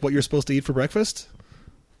is like what you're supposed to eat for breakfast?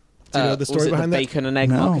 Do you know the story behind the that? Bacon and Egg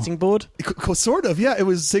marketing board? Sort of, yeah. It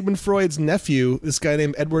was Sigmund Freud's nephew, this guy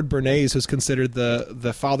named Edward Bernays, who's considered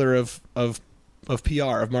the father of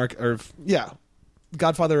PR,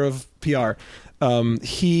 godfather of PR.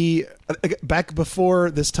 He back before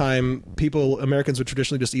this time, Americans would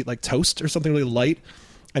traditionally just eat like toast or something really light,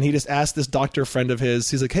 and he just asked this doctor friend of his.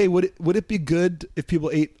 He's like, "Hey, would it be good if people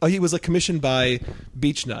ate?" Oh, he was like commissioned by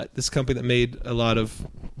Beechnut, this company that made a lot of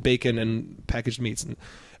bacon and packaged meats,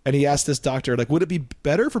 and he asked this doctor, like, "Would it be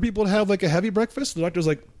better for people to have like a heavy breakfast?" The doctor's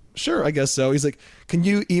like, "Sure, I guess so." He's like, "Can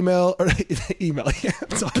you email or email?"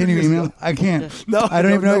 Can you email? I can't. No, I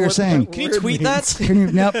don't even know what you're saying. Can you tweet that? Can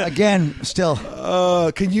you? Nope. Again, still.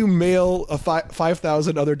 Can you mail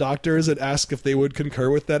 5,000 other doctors and ask if they would concur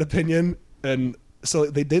with that opinion? And so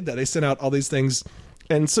they did that. They sent out all these things,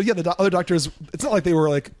 and so yeah, the other doctors. It's not like they were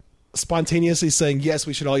like spontaneously saying yes,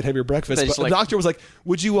 we should all eat heavier breakfast. But the doctor was like,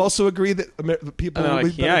 "Would you also agree that people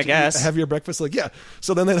would I guess eat heavier breakfast?" Like, yeah.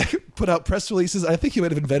 So then they put out press releases. I think he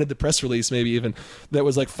might have invented the press release, maybe even that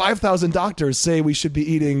was like 5,000 doctors say we should be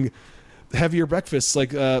eating heavier breakfasts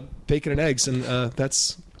like bacon and eggs, and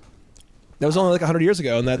that was only like 100 years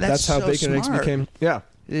ago, and that's how so bacon and eggs became. Yeah,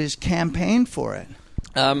 it is campaign for it.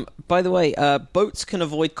 By the way, boats can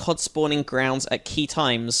avoid cod spawning grounds at key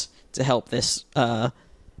times to help this.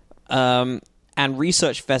 And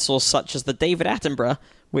research vessels such as the David Attenborough,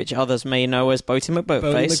 which others may know as Boaty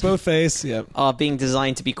McBoatface, yeah, are being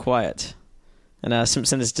designed to be quiet. And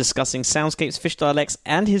Simpson is discussing soundscapes, fish dialects,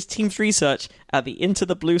 and his team's research at the Into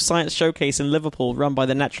the Blue Science Showcase in Liverpool, run by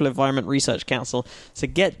the Natural Environment Research Council. So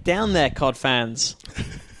get down there, cod fans.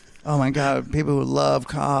 Oh my God, people who love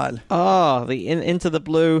cod. Oh, the Into the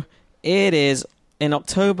Blue. It is in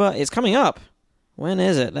October. It's coming up. When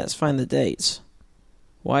is it? Let's find the dates.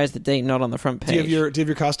 Why is the date not on the front page? Do you have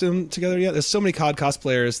your costume together yet? There's so many COD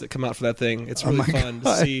cosplayers that come out for that thing. It's really fun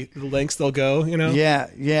to see the lengths they'll go, you know?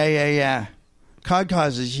 Yeah.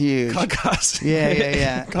 COD-Cos is huge. COD-Cos. Yeah.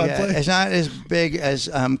 It's not as big as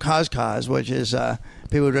Cos, which is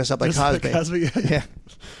people who dress up like Cosby. Yeah.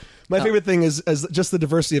 My favorite thing is just the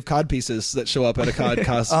diversity of COD pieces that show up at a COD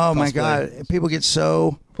cosplay. Oh, my God. People get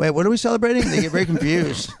so... Wait, what are we celebrating? They get very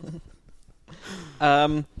confused.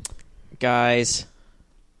 Guys...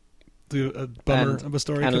 Do a bummer of a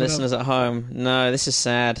story. And listeners at home, no, this is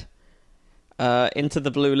sad. Into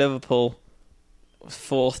the Blue Liverpool,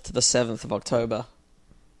 4th to the 7th of October.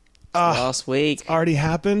 Last week. It's already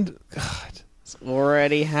happened? God. It's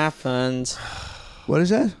already happened. What is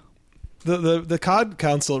that? The COD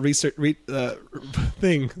Council research thing,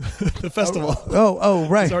 the festival. Oh,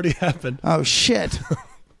 right. It's already happened. Oh, shit.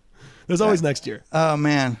 There's always next year. Oh,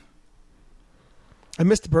 man. I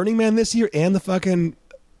missed Burning Man this year and the fucking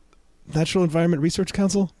Natural Environment Research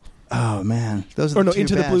Council. Oh, man. Those are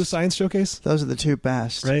Into the Blue Science Showcase. Those are the two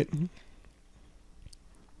best. Right?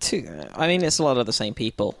 I mean, it's a lot of the same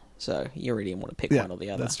people, so you really want to pick one or the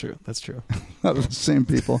other. That's true. A lot of the same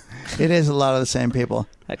people. It is a lot of the same people.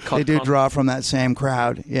 They do draw from that same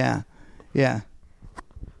crowd. Yeah.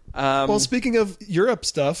 Well, speaking of Europe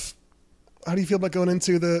stuff, how do you feel about going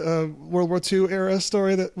into the World War II era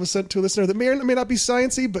story that was sent to a listener that may or may not be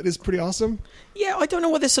sciencey, but is pretty awesome? Yeah, I don't know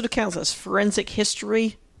what this sort of counts as forensic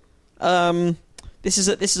history. This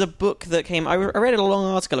is a book that came... I read a long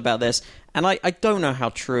article about this, and I don't know how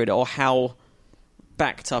true it or how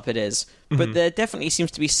backed up it is, but there definitely seems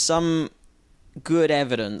to be some good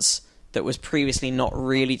evidence that was previously not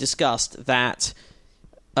really discussed that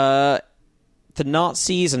the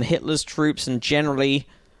Nazis and Hitler's troops and generally...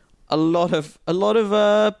 A lot of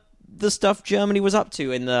the stuff Germany was up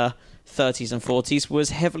to in the 30s and 40s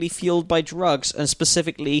was heavily fueled by drugs, and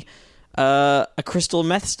specifically A crystal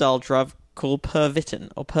meth style drug called Pervitin.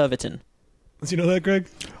 Do you know that, Greg?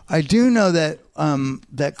 I do know that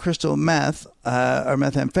that crystal meth or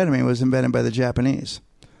methamphetamine was invented by the Japanese.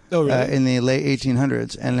 Oh, really? In the late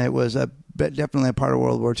 1800s, and it was definitely a part of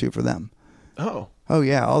World War II for them. Oh. Oh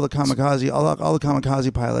yeah, all the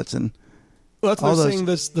kamikaze pilots and. Well, that's what they're saying.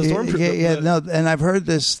 The stormtrooper. No, and I've heard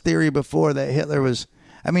this theory before that Hitler was.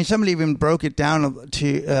 I mean, somebody even broke it down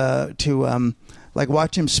to like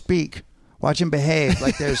watch him speak, watch him behave.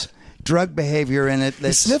 Like there's drug behavior in it.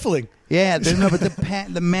 He's sniffling. Yeah, but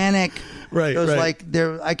the manic. Right. It was right. like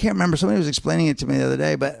there. I can't remember. Somebody was explaining it to me the other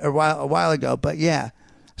day, but a while ago. But yeah,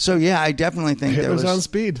 so yeah, I definitely think Hitler there was on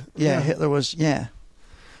speed. Yeah, Hitler was. Yeah,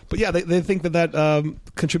 but yeah, they think that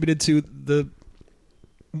contributed to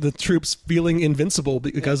the troops feeling invincible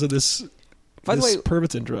because of this. By the way,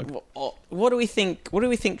 Pervitin drug. What do we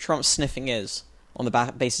think Trump's sniffing is on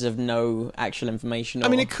the basis of no actual information? I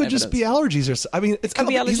mean, it could evidence? just be allergies, or I mean,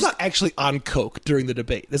 he's not actually on coke during the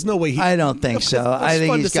debate. There's no way. I don't think so. I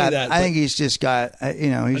think he's got. That, I think he's just got.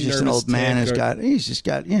 He's just an old man who's got. He's just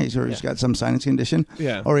got. Yeah, he's got some sinus condition.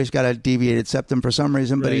 Yeah. Or he's got a deviated septum for some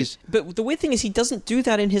reason. Right. But the weird thing is, he doesn't do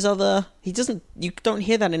that in his other. He doesn't. You don't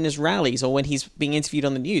hear that in his rallies or when he's being interviewed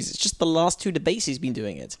on the news. It's just the last two debates he's been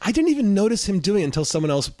doing it. I didn't even notice him doing it until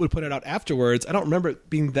someone else would put it out afterwards. I don't remember it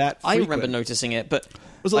being that frequent. I remember noticing it, but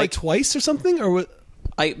was it like twice or something, or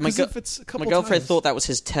my girlfriend thought that was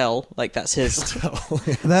his tell. Like that's his.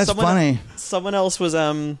 That's funny. Someone else was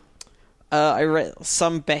I read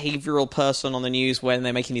some behavioral person on the news when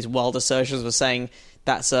they're making these wild assertions was saying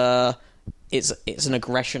that's it's an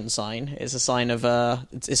aggression sign. It's a sign of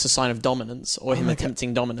it's a sign of dominance or him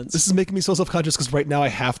attempting dominance. This is making me so self-conscious because right now I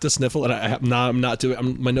have to sniffle and I'm not doing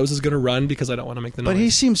it. My nose is going to run because I don't want to make the noise. But he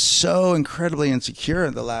seems so incredibly insecure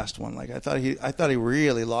in the last one. Like I thought he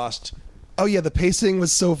really lost. Oh yeah, the pacing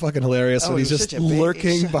was so fucking hilarious when he's just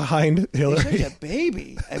lurking behind Hillary. He's such a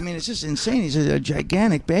baby. I mean, it's just insane. He's a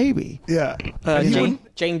gigantic baby. Yeah.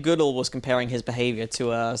 Jane Goodall was comparing his behavior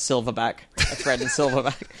to a silverback, a thread in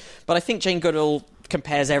silverback. But I think Jane Goodall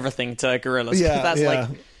compares everything to gorillas. Yeah, that's like,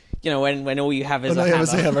 when all you have is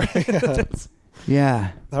a hammer.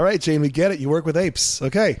 Yeah. All right, Jane, we get it. You work with apes.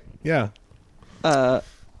 Okay. Yeah. But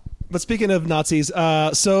speaking of Nazis,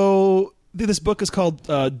 so this book is called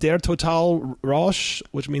Der Total Rausch,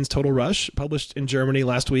 which means Total Rush, published in Germany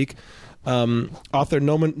last week. Author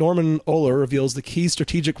Norman Ohler reveals the key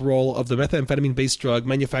strategic role of the methamphetamine-based drug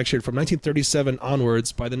manufactured from 1937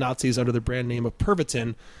 onwards by the Nazis under the brand name of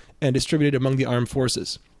Pervitin and distributed among the armed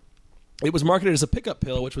forces. It was marketed as a pickup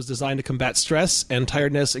pill, which was designed to combat stress and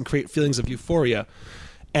tiredness and create feelings of euphoria.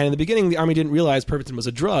 And in the beginning, the army didn't realize Pervitin was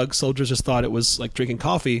a drug. Soldiers just thought it was like drinking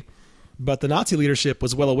coffee. But the Nazi leadership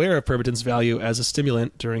was well aware of Pervitin's value as a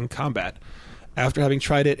stimulant during combat. After having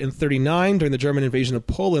tried it in 1939 during the German invasion of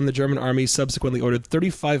Poland, the German army subsequently ordered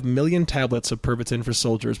 35 million tablets of Pervitin for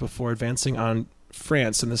soldiers before advancing on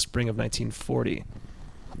France in the spring of 1940.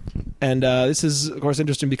 And this is, of course,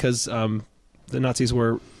 interesting because the Nazis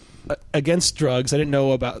were against drugs. I didn't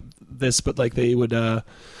know about this, but like they would.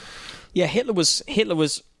 Hitler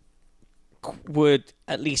would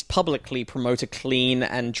at least publicly promote a clean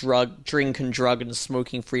and drink and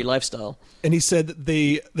smoking free lifestyle. And he said that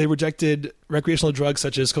they rejected recreational drugs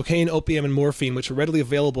such as cocaine, opium, and morphine, which were readily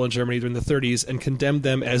available in Germany during the 1930s, and condemned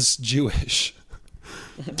them as Jewish.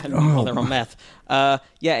 They're on meth.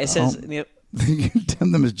 It says they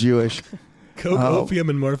condemn them as Jewish. Coke, opium,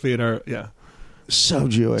 and morphine are so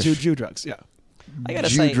Jewish. Jew drugs, yeah. I gotta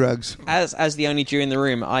Jew say, drugs. As the only Jew in the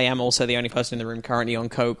room, I am also the only person in the room currently on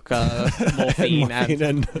coke, morphine,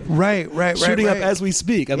 and right, shooting up as we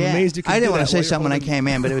speak. I'm amazed you can. I didn't want to say something when I came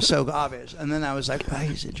in, but it was so obvious. And then I was like,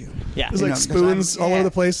 he's a Jew. Yeah, there's like spoons all over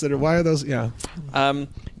the place. Why are those? Yeah. It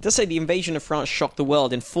does say the invasion of France shocked the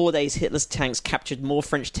world. In 4 days, Hitler's tanks captured more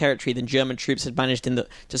French territory than German troops had managed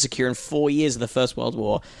to secure in 4 years of the First World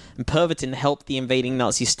War. And Pervitin helped the invading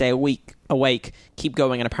Nazis stay awake, keep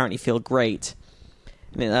going, and apparently feel great.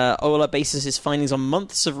 Ohler bases his findings on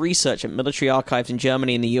months of research at military archives in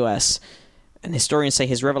Germany and the US, and historians say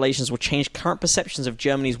his revelations will change current perceptions of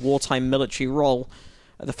Germany's wartime military role.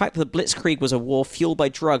 The fact that the Blitzkrieg was a war fueled by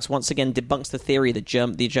drugs once again debunks the theory that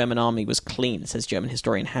the German army was clean, says German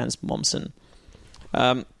historian Hans Mommsen.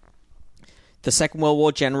 The Second World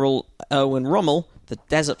War General Erwin Rommel, the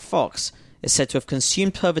Desert Fox, is said to have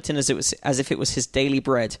consumed Pervitin as if it was his daily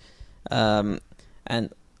bread, and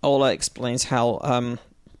Ohler explains how,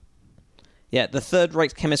 the Third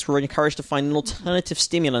Reich chemists were encouraged to find an alternative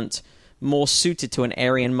stimulant more suited to an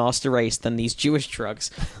Aryan master race than these Jewish drugs.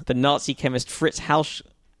 The Nazi chemist Fritz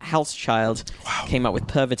Hauschild came up with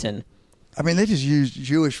Pervitin. I mean, they just used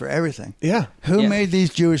Jewish for everything. Yeah. Who made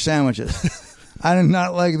these Jewish sandwiches? I do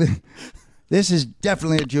not like this is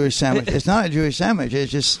definitely a Jewish sandwich. It's not a Jewish sandwich.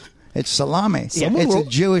 It's salami. It's a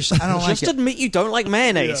Jewish. I don't like it. Just admit you don't like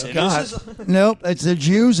mayonnaise. Yeah. God. Nope. It's the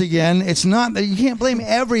Jews again. It's not that you can't blame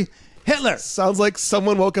every Hitler. Sounds like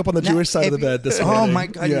someone woke up on the Jewish side of the bed this morning. Oh my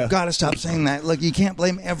God! You've got to stop saying that. Look, you can't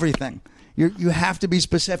blame everything. You have to be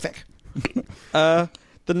specific. The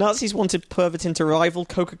Nazis wanted Pervitin to rival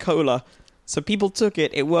Coca-Cola, so people took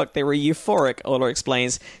it. It worked. They were euphoric, Ola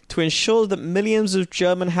explains. To ensure that millions of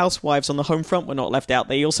German housewives on the home front were not left out,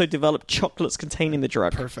 they also developed chocolates containing the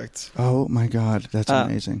drug. Perfect. Oh my God, that's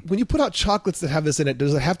amazing. When you put out chocolates that have this in it,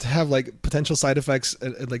 does it have to have like potential side effects?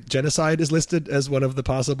 Like genocide is listed as one of the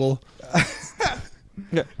possible.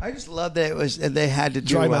 I just love that they had to do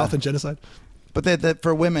dry mouth and genocide. But that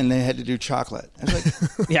for women they had to do chocolate. I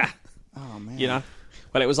was like, yeah. Oh man. You know.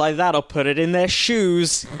 Well, it was like that or put it in their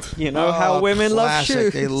shoes. You know how women love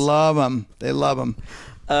shoes. They love them. They love them.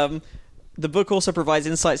 The book also provides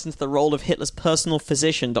insights into the role of Hitler's personal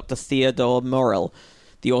physician, Dr. Theodor Morell.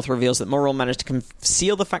 The author reveals that Morell managed to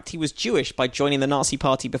conceal the fact he was Jewish by joining the Nazi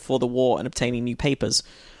party before the war and obtaining new papers.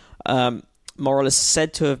 Morell is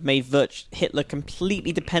said to have made Hitler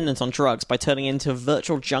completely dependent on drugs by turning into a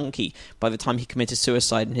virtual junkie by the time he committed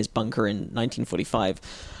suicide in his bunker in 1945.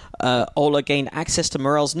 Ola gained access to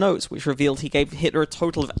Morell's notes, which revealed he gave Hitler a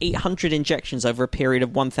total of 800 injections over a period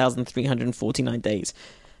of 1,349 days.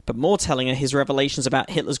 But more telling are his revelations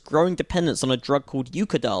about Hitler's growing dependence on a drug called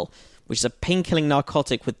Eucadal, which is a pain-killing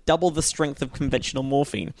narcotic with double the strength of conventional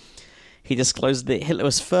morphine. He disclosed that Hitler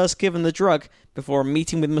was first given the drug before a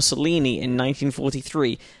meeting with Mussolini in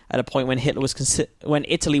 1943, at a point when when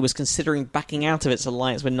Italy was considering backing out of its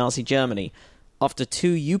alliance with Nazi Germany. After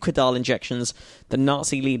 2 Eucadal injections, the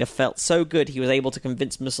Nazi leader felt so good he was able to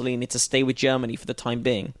convince Mussolini to stay with Germany for the time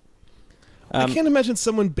being. I can't imagine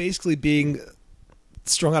someone basically being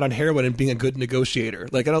strung out on heroin and being a good negotiator.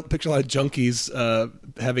 Like, I don't picture a lot of junkies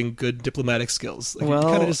having good diplomatic skills. Like, well, you're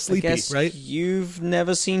kind of just sleepy, I guess right? You've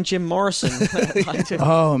never seen Jim Morrison.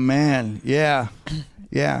 Oh, man. Yeah.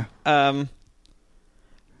 Yeah. I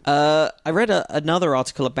read another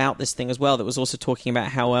article about this thing as well that was also talking about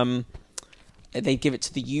how they give it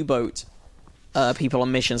to the U-boat people on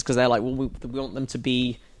missions because they're like, well, we want them to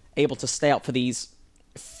be able to stay up for these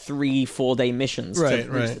 3-4 day missions to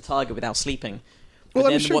reach the target without sleeping. But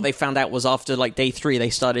then what they found out was after like day 3, they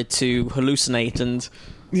started to hallucinate and.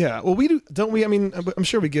 Yeah, well, don't we? I mean, I'm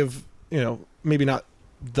sure we give, maybe not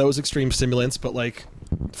those extreme stimulants, but like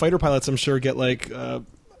fighter pilots, I'm sure get like,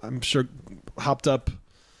 hopped up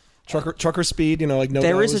trucker speed. Like no.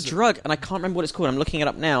 There is a drug, and I can't remember what it's called. I'm looking it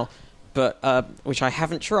up now. But which I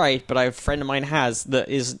haven't tried, but a friend of mine has, that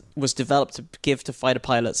was developed to give to fighter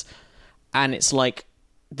pilots, and it's like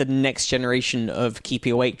the next generation of keep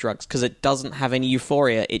you awake drugs because it doesn't have any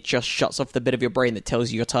euphoria. It just shuts off the bit of your brain that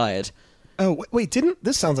tells you you're tired. Oh wait,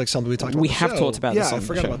 this sounds like something we talked about? We have talked about this. Yeah, on I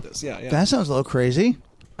forgot the show. about this. Yeah. That sounds a little crazy.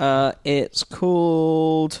 It's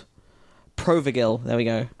called Provigil. There we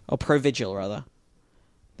go. Or Provigil rather.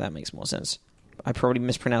 That makes more sense. I probably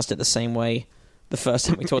mispronounced it the same way the first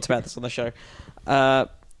time we talked about this on the show.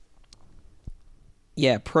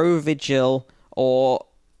 Provigil or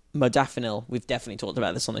modafinil. We've definitely talked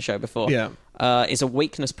about this on the show before. Yeah. Is a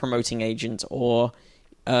wakeness-promoting agent or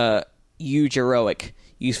eugeroic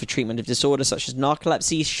used for treatment of disorders such as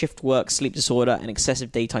narcolepsy, shift work, sleep disorder, and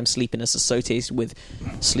excessive daytime sleepiness associated with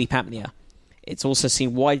sleep apnea. It's also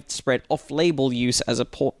seen widespread off-label use as a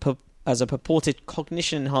purported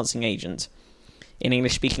cognition-enhancing agent. In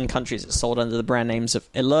English-speaking countries, it's sold under the brand names of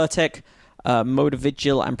Elertec,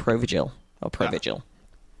 Modavigil, and Provigil.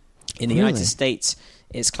 In the United States,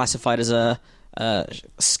 it's classified as a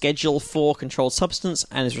Schedule 4 controlled substance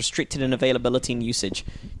and is restricted in availability and usage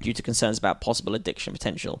due to concerns about possible addiction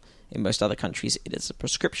potential. In most other countries, it is a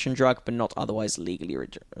prescription drug, but not otherwise legally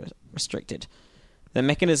restricted. The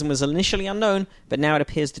mechanism was initially unknown, but now it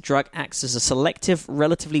appears the drug acts as a selective,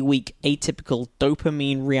 relatively weak, atypical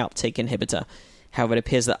dopamine reuptake inhibitor. However, it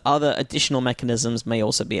appears that other additional mechanisms may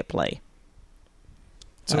also be at play.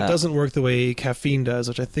 So it doesn't work the way caffeine does,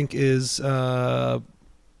 which I think is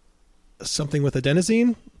something with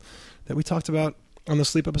adenosine that we talked about on the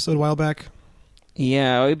sleep episode a while back.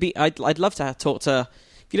 Yeah, I'd love to talk to.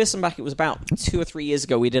 If you listen back, it was about 2 or 3 years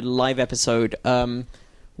ago. We did a live episode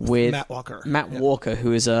with Matt Walker. Walker,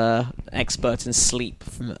 who is an expert in sleep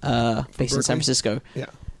from based in San Francisco. Yeah,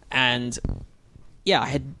 and. Yeah, I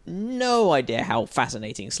had no idea how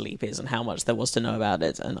fascinating sleep is and how much there was to know about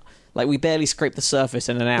it. And like we barely scraped the surface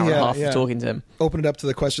in an hour and a half of talking to him. Open it up to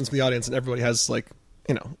the questions from the audience, and everybody has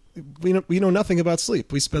we know nothing about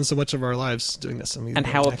sleep. We spend so much of our lives doing this, and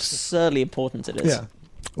how absurdly important it is. Yeah.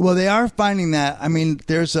 Well, they are finding that. I mean,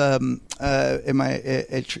 there's in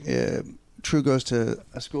my True goes to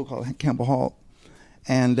a school called Campbell Hall,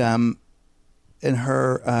 and in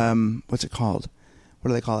her what's it called? What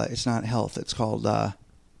do they call it? It's not health. It's called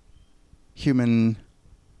human.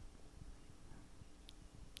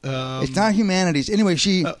 It's not humanities. Anyway,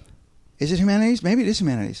 she is it humanities? Maybe it is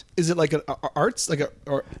humanities. Is it like an arts?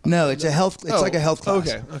 No, it's a health. It's like a health class.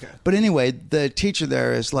 Okay. But anyway, the teacher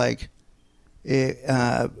there is like, just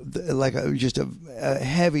a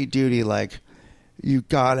heavy duty. Like, you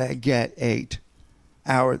gotta get 8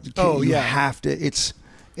 hours. You have to.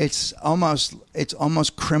 It's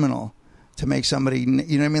almost criminal to make somebody. You know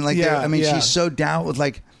what I mean? Like, she's so down with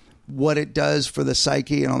like what it does for the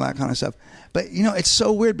psyche and all that kind of stuff. But it's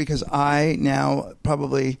so weird because I now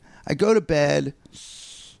I go to bed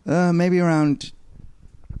maybe around.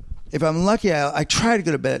 If I'm lucky, I try to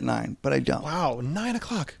go to bed at 9, but I don't. Wow, 9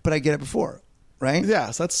 o'clock. But I get up before, right?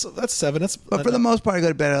 Yeah, so that's 7. But for the most part, I go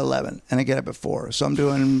to bed at 11 and I get up at 4. So I'm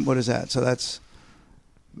doing, what is that? So that's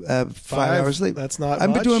 5 hours sleep. That's not.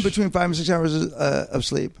 I'm much. doing between 5 and 6 hours of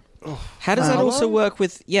sleep. How does that also work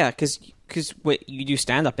with? Yeah, because you do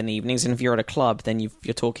stand up in the evenings, and if you're at a club, then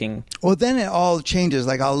you're talking. Well, then it all changes.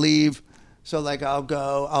 Like I'll leave. So like I'll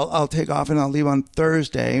go. I'll take off and I'll leave on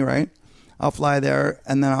Thursday, right? I'll fly there,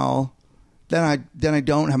 and then I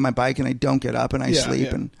don't have my bike, and I don't get up, and I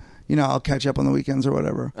sleep, and I'll catch up on the weekends or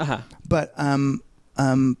whatever. But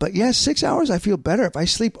 6 hours I feel better. If I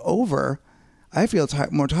sleep over, I feel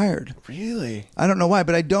more tired. Really? I don't know why,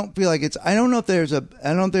 but I don't feel like it's. I don't know if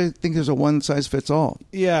I don't think there's a one size fits all.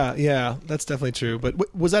 Yeah, that's definitely true.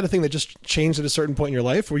 But was that a thing that just changed at a certain point in your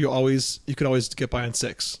life, where you could always get by on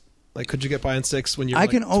 6? Like, could you get by on 6 when you're? I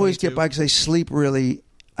can always get by because I sleep really.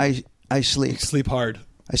 I sleep. You sleep hard.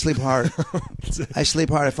 I sleep hard. I sleep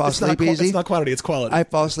hard. I fall asleep easy. It's not quantity; it's quality. I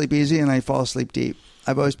fall asleep easy, and I fall asleep deep.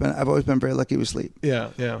 I've always been very lucky with sleep. Yeah.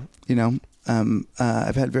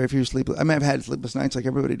 I've had very few sleepless. I mean, I've had sleepless nights like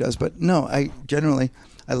everybody does, but no, I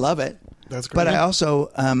love it. That's great. But I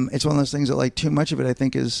also, it's one of those things that like too much of it, I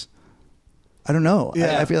think is, I don't know.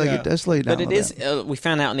 Yeah, I feel like it does slow you down. But it is. We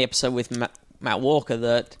found out in the episode with Matt Walker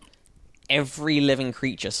that every living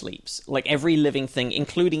creature sleeps. Like every living thing,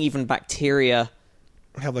 including even bacteria,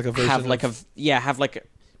 have like a version have like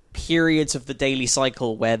periods of the daily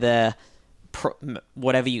cycle where they're.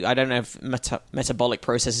 I don't know if metabolic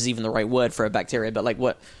process is even the right word for a bacteria, but like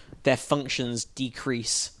what their functions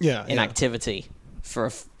decrease in activity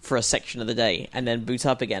for a section of the day and then boot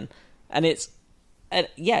up again. And it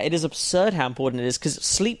is absurd how important it is because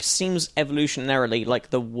sleep seems evolutionarily like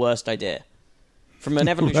the worst idea from an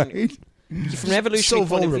evolution from an evolutionary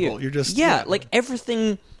point of view. You're just like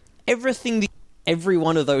every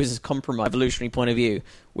one of those is compromised evolutionary point of view,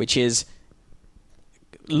 which is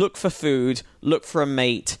look for food, look for a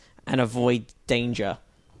mate, and avoid danger.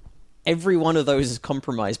 Every one of those is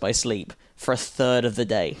compromised by sleep for a third of the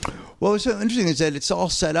day. Well, what's so interesting is that it's all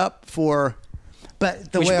set up for,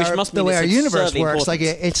 but the way our universe works, important. Like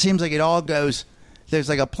it seems like it all goes. There's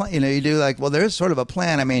like a plan. You do like, well, there's sort of a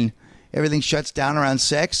plan. I mean, everything shuts down around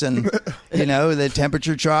 6, and the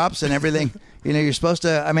temperature drops and everything. You're supposed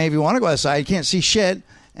to. I mean, if you want to go outside, you can't see shit,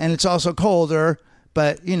 and it's also colder.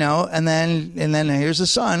 But and then here's the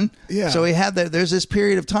sun. Yeah. So there's this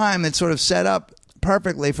period of time that's sort of set up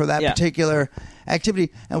perfectly for that particular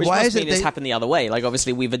activity. And which why must is mean it it's happened the other way? Like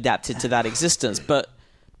obviously we've adapted to that existence, but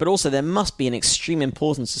also there must be an extreme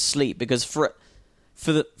importance to sleep because for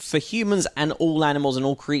humans and all animals and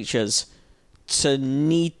all creatures to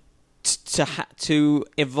need to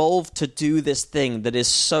evolve to do this thing that is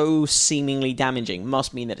so seemingly damaging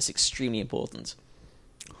must mean that it's extremely important.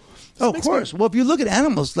 Oh, of course. Well, if you look at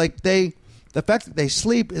animals, like the fact that they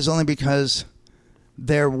sleep is only because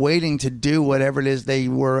they're waiting to do whatever it is they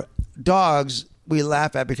were. Dogs, we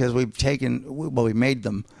laugh at because we made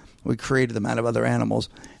them. We created them out of other animals.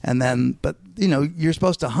 And then, but, you're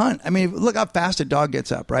supposed to hunt. I mean, look how fast a dog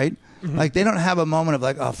gets up, right? Mm-hmm. Like, they don't have a moment of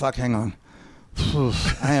like, oh, fuck, hang on.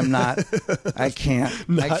 I am not. I can't.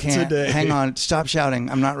 Not I can't. Today. Hang on. Stop shouting.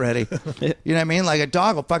 I'm not ready. You know what I mean? Like a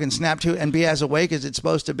dog will fucking snap to and be as awake as it's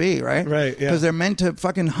supposed to be, right? Right. Yeah. Because they're meant to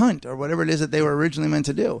fucking hunt or whatever it is that they were originally meant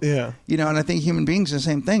to do. Yeah. And I think human beings are the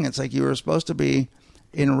same thing. It's like you were supposed to be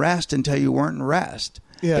in rest until you weren't in rest.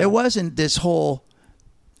 Yeah. There wasn't this whole.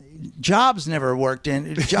 Jobs never worked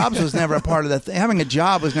in. Jobs was never a part of the thing. Having a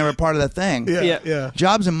job was never a part of the thing. Yeah.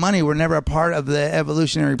 Jobs and money were never a part of the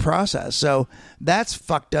evolutionary process. So that's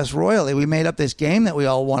fucked us royally. We made up this game that we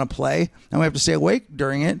all want to play, and we have to stay awake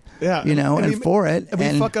during it. Yeah. And for it. And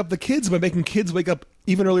we fuck up the kids by making kids wake up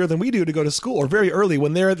even earlier than we do to go to school, or very early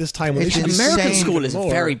when they're at this time when It's they should be American studying school is more.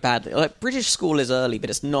 very bad. Like British school is early, but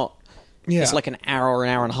it's not. Yeah. It's like an hour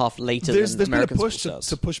and a half later There's than been a American push school starts.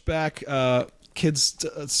 to push back kids'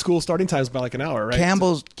 school starting times by like an hour, right?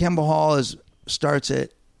 Campbell Hall starts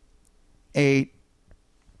at 8,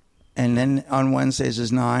 and then on Wednesdays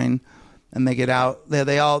is 9, and they get out.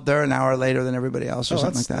 They're an hour later than everybody else, or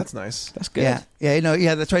something like that. That's nice. That's good. Yeah,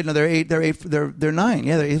 that's right. No, they're 8. They're 9.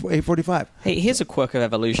 Yeah, they're 8:45. Hey, here's a quirk of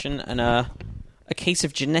evolution and a case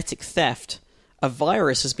of genetic theft. A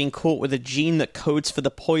virus has been caught with a gene that codes for the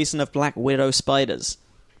poison of black widow spiders.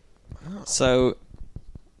 So,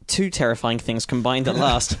 two terrifying things combined at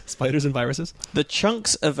last. Spiders and viruses. The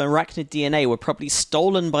chunks of arachnid DNA were probably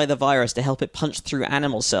stolen by the virus to help it punch through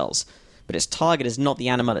animal cells. But its target is not the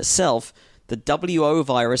animal itself. The WO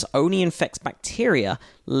virus only infects bacteria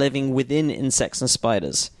living within insects and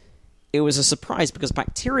spiders. It was a surprise because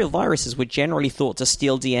bacterial viruses were generally thought to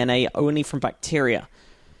steal DNA only from bacteria.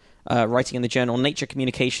 Writing in the journal Nature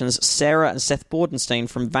Communications, Sarah and Seth Bordenstein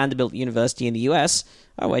from Vanderbilt University in the US,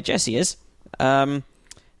 where Jesse is,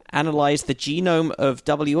 analyzed the genome of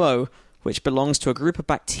WO, which belongs to a group of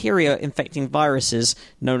bacteria infecting viruses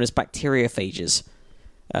known as bacteriophages.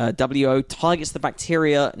 WO targets the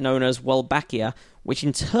bacteria known as Wolbachia, which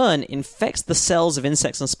in turn infects the cells of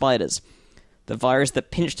insects and spiders. The virus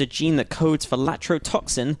that pinched a gene that codes for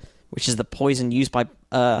latrotoxin, which is the poison used by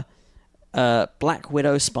black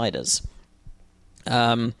widow spiders.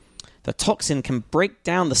 The toxin can break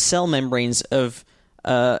down the cell membranes of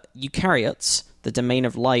eukaryotes, the domain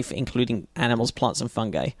of life, including animals, plants, and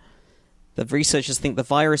fungi. The researchers think the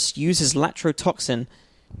virus uses latrotoxin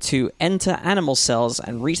to enter animal cells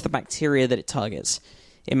and reach the bacteria that it targets.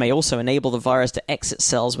 It may also enable the virus to exit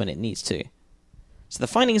cells when it needs to. So the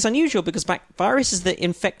finding is unusual because viruses that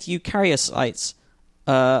infect eukaryotes,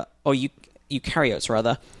 eukaryotes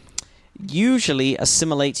rather, usually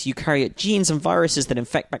assimilate eukaryote genes, and viruses that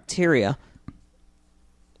infect bacteria.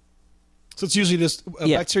 So it's usually just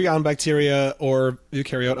bacteria on bacteria or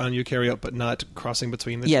eukaryote on eukaryote, but not crossing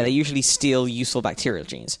between the two. Yeah, they usually steal useful bacterial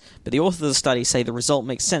genes. But the authors of the study say the result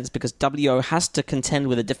makes sense because WO has to contend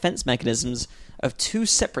with the defense mechanisms of two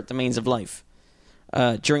separate domains of life.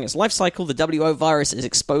 During its life cycle, the WO virus is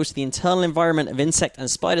exposed to the internal environment of insect and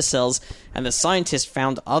spider cells, and the scientists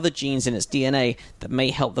found other genes in its DNA that may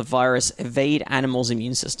help the virus evade animals'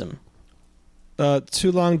 immune system.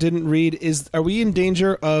 Too long didn't read. Are we in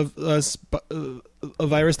danger of a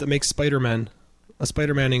virus that makes Spider-Man? A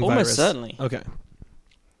Spider-Manning virus? Almost certainly. Okay.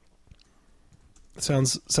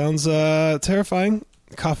 Sounds terrifying.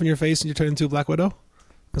 Cough in your face and you turn into a Black Widow?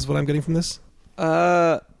 Is what I'm getting from this?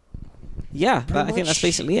 Yeah, I think that's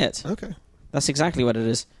basically it. Okay. That's exactly what it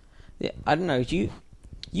is. Yeah, I don't know.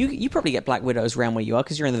 You probably get Black Widows around where you are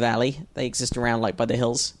because you're in the valley. They exist around like by the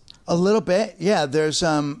hills. A little bit, yeah. There's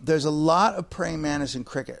a lot of praying mantis and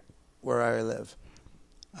cricket where I live.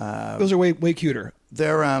 Those are way cuter.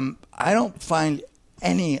 They're I don't find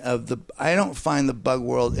the bug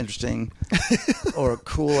world interesting or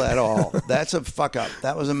cool at all. That's a fuck up.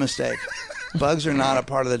 That was a mistake. Bugs are not a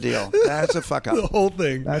part of the deal. That's a fuck up. The whole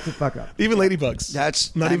thing. That's a fuck up. Even ladybugs.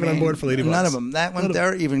 That's not on board for ladybugs. None of them. That one,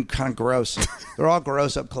 they're even kind of gross. They're all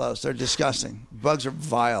gross up close. They're disgusting. Bugs are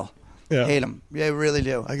vile. Yeah. Hate them. Yeah, I really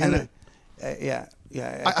do. I get it.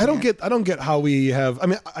 Yeah. I don't get how we have. I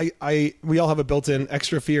mean, we all have a built-in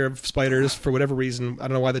extra fear of spiders for whatever reason. I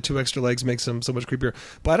don't know why the two extra legs makes them so much creepier.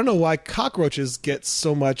 But I don't know why cockroaches get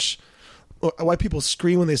so much. Why people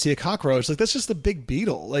scream when they see a cockroach? Like that's just a big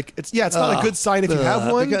beetle. Like it's not a good sign if you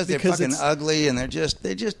have one because they're fucking ugly and they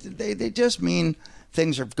just mean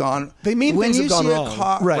things have gone. They mean when things have gone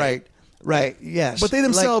wrong. Right. Yes. But they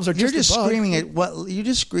themselves are just you're just a bug. Screaming at what you're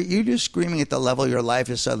just screaming at the level your life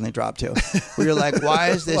has suddenly dropped to. Where you're like, why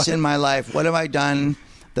is this in my life? What have I done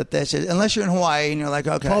that this is? Unless you're in Hawaii and you're like,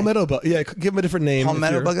 okay, palmetto bug. Yeah, give them a different name.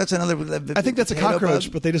 Palmetto bug. That's another. I think that's a cockroach,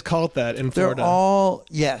 bug. But they just call it that in Florida. They're all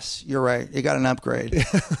yes. You're right. You got an upgrade.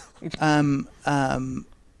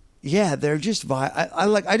 Yeah, they're just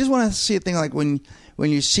I just want to see a thing like when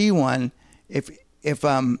you see one, if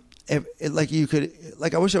like you could,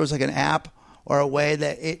 like I wish there was like an app or a way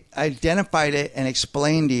that it identified it and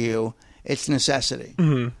explained to you its necessity,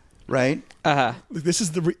 right? This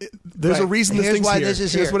is there's a reason this thing's why here. This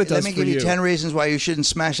is Here's here. what it does Let me for give you 10 reasons why you shouldn't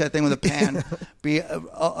smash that thing with a pan.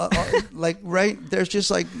 Like right? There's just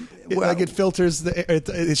like it filters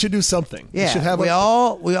it should do something. Yeah, it should have we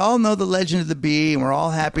all know the legend of the bee, and we're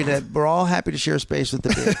all happy to share space with the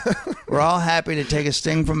bee. We're all happy to take a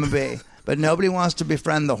sting from a bee. But nobody wants to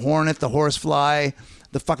befriend the hornet, the horsefly,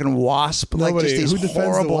 the fucking wasp. Nobody. Like just these Who defends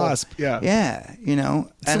horrible the wasp? Yeah, you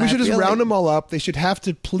know. So And we should I just feel round like- them all up. They should have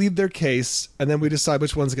to plead their case, and then we decide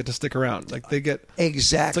which ones get to stick around. Like they get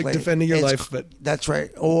Exactly. It's like defending your life, but that's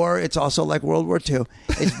right. Or it's also like World War II.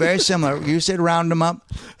 It's very similar. You said round them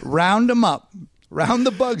up, round the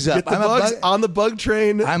bugs up. get the bugs on the bug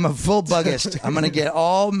train. I'm a full buggist. I'm going to get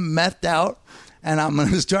all methed out, and I'm going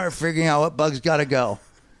to start figuring out what bugs got to go.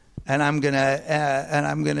 And I'll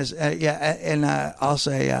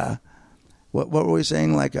say, what were we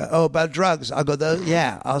saying? Like, about drugs. I'll go,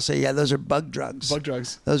 I'll say, those are bug drugs. Bug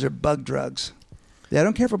drugs. Those are bug drugs. Yeah, I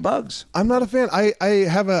don't care for bugs. I'm not a fan. I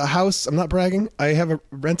have a house. I'm not bragging. I have a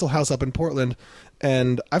rental house up in Portland,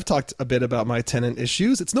 and I've talked a bit about my tenant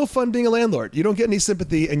issues. It's no fun being a landlord. You don't get any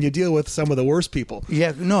sympathy, and you deal with some of the worst people.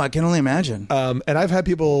 Yeah, no, I can only imagine. And I've had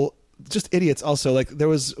people, just idiots also. Like there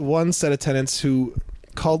was one set of tenants who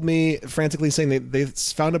called me frantically saying they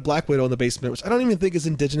found a black widow in the basement, which I don't even think is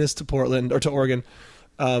indigenous to Portland or to Oregon.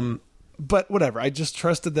 But whatever. I just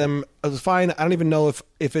trusted them. It was fine. I don't even know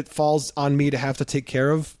if it falls on me to have to take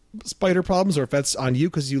care of spider problems or if that's on you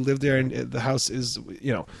because you live there and the house is,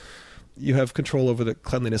 you know, you have control over the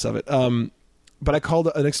cleanliness of it. But I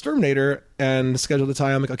called an exterminator and scheduled a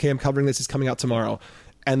time. I'm like, okay, I'm covering this. He's coming out tomorrow.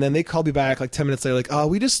 And then they called me back like 10 minutes later, like, oh,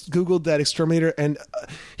 we just Googled that exterminator and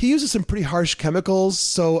he uses some pretty harsh chemicals.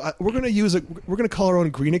 So we're going to call our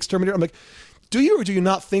own green exterminator. I'm like, do you or do you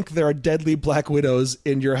not think there are deadly black widows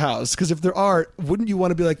in your house? Because if there are, wouldn't you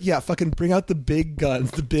want to be like, yeah, fucking bring out the big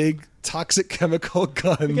guns, the big toxic chemical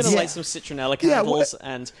guns? We're going to light some citronella candles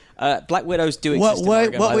and black widows do exist in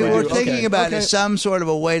Oregon, what we were Okay. thinking about Okay. is some sort of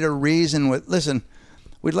a way to reason with. Listen,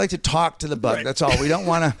 we'd like to talk to the bug. Right. That's all. We don't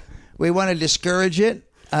want to. We want to discourage it.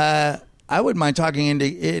 I wouldn't mind talking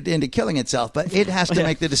into killing itself, but it has to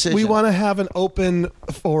make the decision. We want to have an open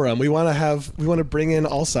forum. We want to bring in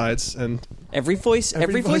all sides and every voice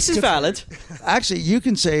is gets- valid. Actually, you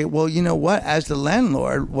can say, well, you know what? As the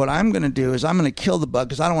landlord, what I'm going to do is I'm going to kill the bug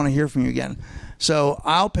because I don't want to hear from you again. So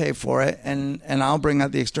I'll pay for it, and I'll bring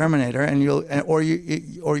out the exterminator, and or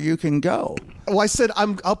you can go. Well, I said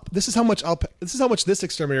this is how much this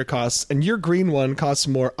exterminator costs, and your green one costs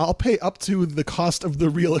more. I'll pay up to the cost of the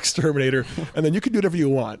real exterminator, and then you can do whatever you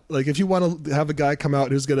want. Like if you want to have a guy come out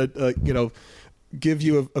who's gonna, give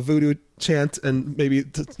you a voodoo chant and maybe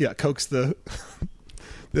coax the.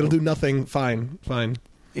 It'll do nothing. Fine.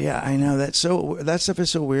 Yeah, I know that stuff is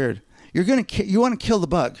so weird. You want to kill the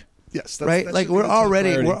bug. Yes, right. that Like should be the top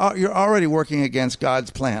priority. you're already working against God's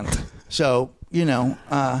plan. So Yeah,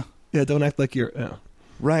 don't act like you're.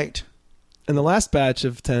 right. And the last batch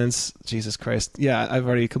of tenants, Jesus Christ. Yeah, I've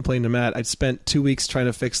already complained to Matt. I spent 2 weeks trying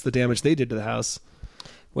to fix the damage they did to the house.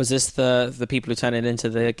 Was this the people who turned it into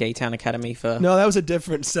the Gaytown Academy for? No, that was a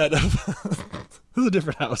different set of. It was a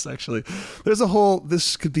different house, actually.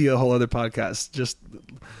 This could be a whole other podcast. Just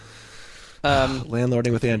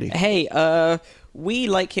landlording with Andy. Hey, we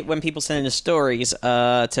like it when people send in the stories to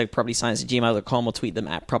probablyscience@gmail.com or tweet them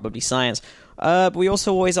at probablyscience. But we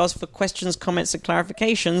also always ask for questions, comments, and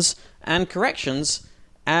clarifications and corrections.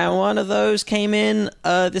 And one of those came in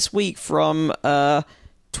this week from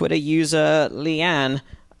Twitter user Leanne.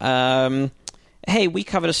 Hey, we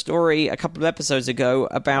covered a story a couple of episodes ago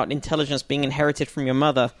about intelligence being inherited from your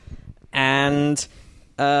mother. And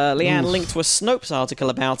Leanne linked to a Snopes article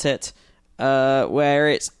about it where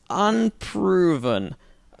it's unproven.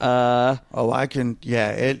 I can.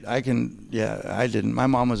 Yeah, I can. Yeah, I didn't. My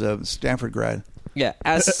mom was a Stanford grad. Yeah,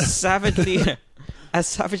 as savagely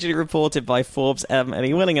reported by Forbes'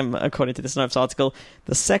 Ellie Willingham, according to the Snopes article,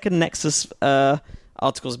 the second Nexus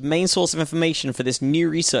article's main source of information for this new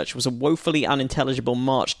research was a woefully unintelligible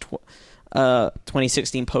March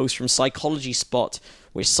 2016 post from Psychology Spot,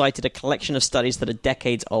 which cited a collection of studies that are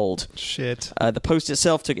decades old. Shit. The post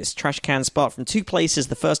itself took its trash can spark from two places.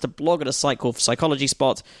 The first, a blog at a site called Psychology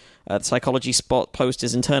Spot. The Psychology Spot post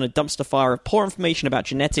is in turn a dumpster fire of poor information about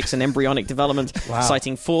genetics and embryonic development,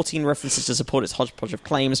 citing 14 references to support its hodgepodge of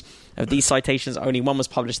claims. Of these citations, only one was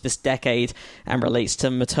published this decade and relates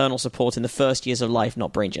to maternal support in the first years of life,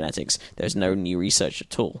 not brain genetics. There's no new research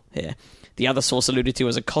at all here. The other source alluded to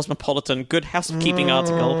was a Cosmopolitan Good Housekeeping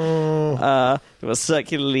article that was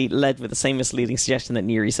circularly led with the same misleading suggestion that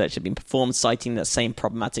new research had been performed, citing that same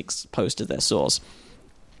problematic post as their source.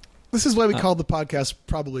 This is why we call the podcast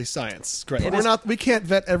Probably Science. Great. It We're is- not. We can't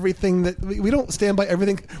vet everything that we don't stand by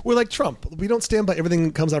everything. We're like Trump. We don't stand by everything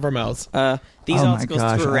that comes out of our mouths. These Oh my articles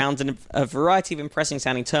gosh, threw around in a variety of impressive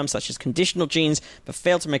sounding terms such as conditional genes, but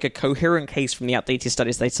failed to make a coherent case from the outdated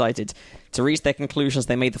studies they cited. To reach their conclusions,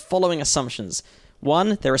 they made the following assumptions.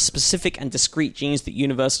 1, there are specific and discrete genes that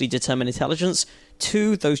universally determine intelligence.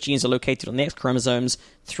 2, those genes are located on the X chromosomes.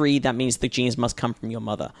 3, that means the genes must come from your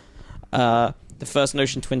mother. The first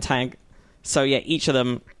notion to entangle... So yeah, each of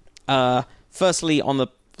them... firstly, on the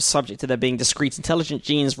subject of there being discrete intelligent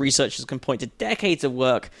genes, researchers can point to decades of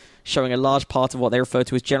work showing a large part of what they refer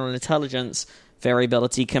to as general intelligence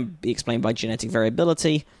variability can be explained by genetic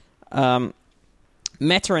variability.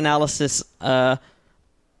 Meta-analysis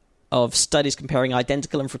of studies comparing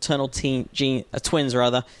identical and fraternal twins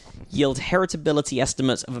yield heritability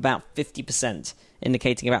estimates of about 50%,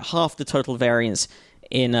 indicating about half the total variance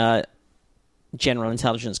in general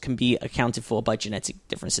intelligence can be accounted for by genetic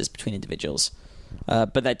differences between individuals.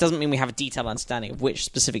 But that doesn't mean we have a detailed understanding of which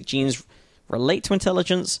specific genes relate to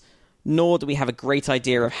intelligence, nor do we have a great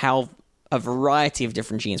idea of how a variety of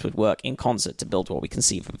different genes would work in concert to build what we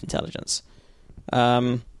conceive of intelligence.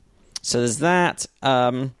 So there's that.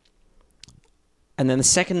 And then the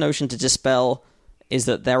second notion to dispel is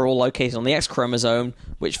that they're all located on the X chromosome,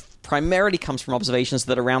 which primarily comes from observations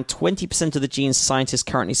that around 20% of the genes scientists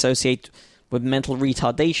currently associate with mental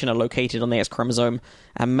retardation are located on the X chromosome,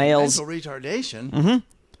 and males... Mental retardation? Mm-hmm.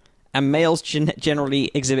 And males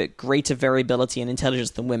generally exhibit greater variability in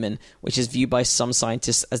intelligence than women, which is viewed by some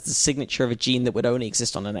scientists as the signature of a gene that would only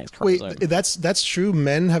exist on an X chromosome. Wait, that's true?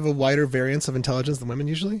 Men have a wider variance of intelligence than women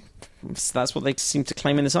usually? So that's what they seem to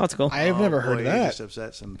claim in this article. I've never heard boy, of you that. just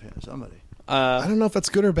upset somebody. I don't know if that's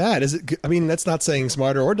good or bad. Is it? I mean, that's not saying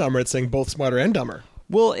smarter or dumber. It's saying both smarter and dumber.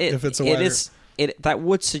 Well, if it's a it wider... is... that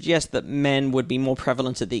would suggest that men would be more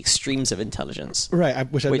prevalent at the extremes of intelligence. Right,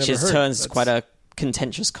 which in never heard. turns is quite a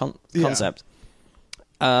contentious concept.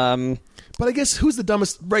 But I guess who's the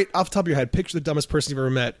dumbest, right off the top of your head, picture the dumbest person you've ever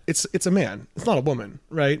met. It's a man. It's not a woman,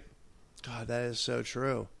 right? God, that is so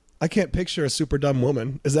true. I can't picture a super dumb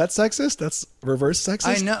woman. Is that sexist? That's reverse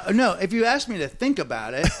sexist? I know. No, if you ask me to think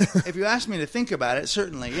about it,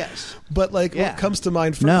 certainly, yes. But like, Yeah. what comes to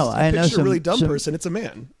mind first? No, I know picture a really some- dumb some- person, it's a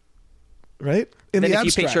man. Right? In Then the if you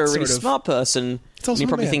abstract, picture a really sort of. smart person, It's also you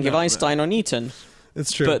probably a man. think of No, Einstein or Newton.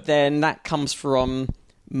 It's true. But then that comes from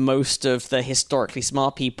most of the historically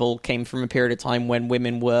smart people came from a period of time when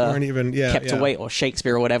women Weren't even, kept away, or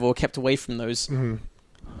Shakespeare or whatever, were kept away from those. Mm-hmm.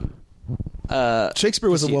 Shakespeare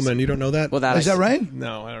was a pursuits. woman. You don't know that? Well, Is that right?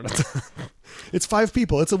 No, I don't know. It's 5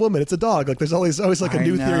 people. It's a woman. It's a dog. Like there's always like a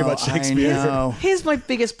new theory about Shakespeare. I know. Here's my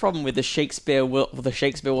biggest problem with the Shakespeare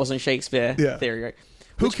wasn't Shakespeare theory. Right?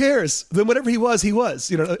 Who cares? Then whatever he was, he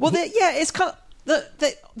was. You know. Well, it's kind of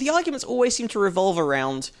the arguments always seem to revolve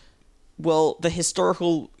around, well, the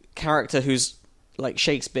historical character who's like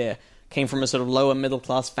Shakespeare came from a sort of lower middle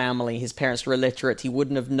class family. His parents were illiterate. He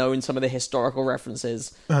wouldn't have known some of the historical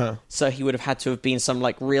references, so he would have had to have been some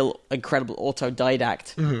like real incredible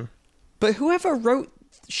autodidact. Mm-hmm. But whoever wrote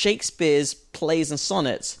Shakespeare's plays and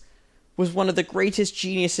sonnets was one of the greatest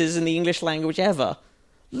geniuses in the English language ever.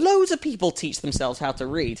 Loads of people teach themselves how to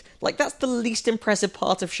read. Like, that's the least impressive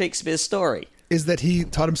part of Shakespeare's story. Is that he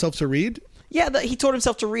taught himself to read? Yeah, that he taught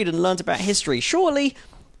himself to read and learned about history. Surely,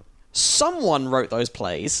 someone wrote those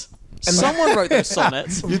plays. Someone wrote those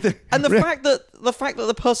sonnets. And the fact that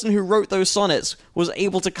the person who wrote those sonnets was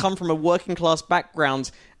able to come from a working class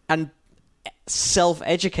background and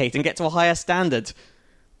self-educate and get to a higher standard,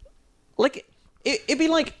 like it'd be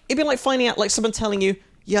like finding out, like someone telling you,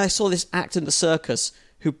 yeah, I saw this actor in the circus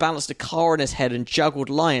who balanced a car on his head and juggled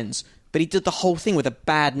lions, but he did the whole thing with a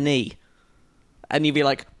bad knee. And you'd be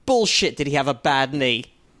like, bullshit, did he have a bad knee?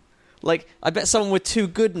 Like, I bet someone with 2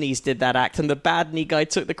 good knees did that act and the bad knee guy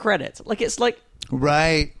took the credit. Like, it's like...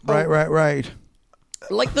 Right.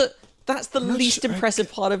 Like, that's the least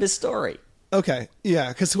impressive part of his story. Okay, yeah,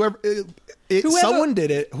 because whoever someone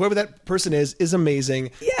did it, wwhoever that person is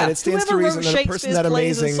amazing. Yeah, and it stands to whoever reason wrote that a person that Shakespeare's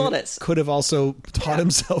plays and amazing sonnets. could have also taught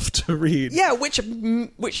himself to read. Yeah, which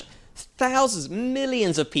thousands,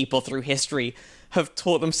 millions of people through history have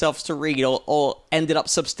taught themselves to read or ended up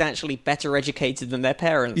substantially better educated than their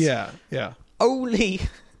parents. Yeah. Only,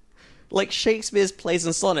 like, Shakespeare's plays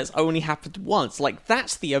and sonnets only happened once. Like,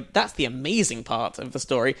 that's the amazing part of the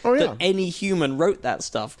story. Oh, yeah. That any human wrote that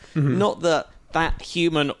stuff. Mm-hmm. Not that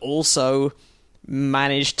human also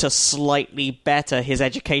managed to slightly better his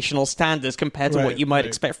educational standards compared to what you might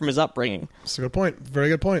expect from his upbringing. That's a good point. Very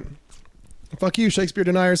good point. Fuck you, Shakespeare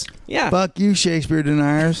deniers. Yeah. Fuck you, Shakespeare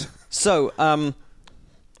deniers. So,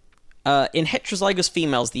 In heterozygous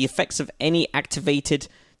females, the effects of any activated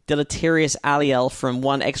deleterious allele from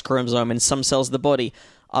one X chromosome in some cells of the body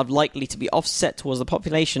are likely to be offset towards the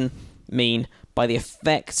population mean by the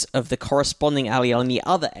effects of the corresponding allele in the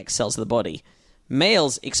other X cells of the body.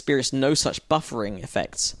 Males experience no such buffering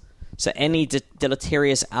effects, so any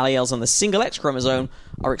deleterious alleles on the single X chromosome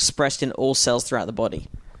are expressed in all cells throughout the body.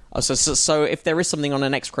 So if there is something on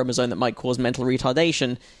an X chromosome that might cause mental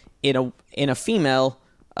retardation in a female,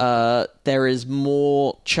 there is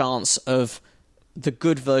more chance of the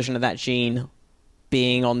good version of that gene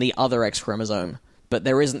being on the other X chromosome, but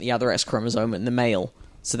there isn't the other X chromosome in the male,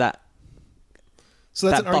 so that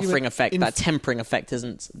buffering effect, that tempering effect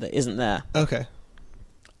isn't there. Okay.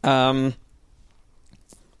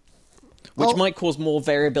 Which might cause more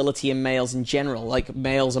variability in males in general. Like,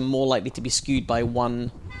 males are more likely to be skewed by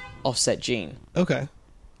one offset gene. Okay.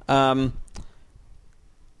 So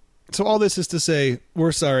all this is to say,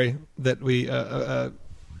 we're sorry that we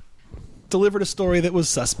delivered a story that was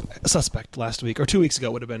suspect last week, or 2 weeks ago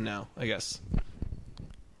would have been now, I guess.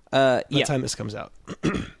 By the time this comes out.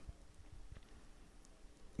 Do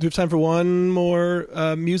we have time for one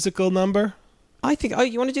more musical number? I think... Oh,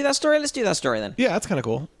 you want to do that story? Let's do that story then. Yeah, that's kind of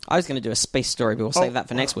cool. I was going to do a space story, but we'll save that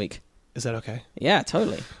for next week. Is that okay? Yeah,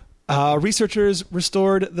 totally. Researchers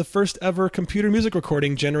restored the first ever computer music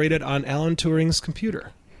recording generated on Alan Turing's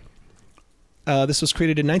computer. This was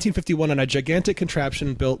created in 1951 on a gigantic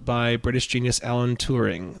contraption built by British genius Alan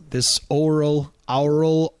Turing. This aural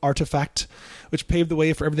artifact, which paved the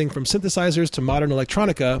way for everything from synthesizers to modern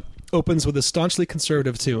electronica, opens with a staunchly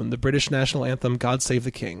conservative tune, the British national anthem, God Save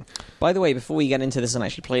the King. By the way, before we get into this and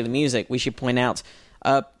actually play the music, we should point out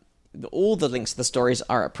all the links to the stories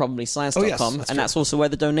are at probablyscience.com, and that's also where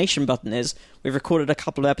the donation button is. We've recorded a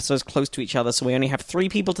couple of episodes close to each other, so we only have 3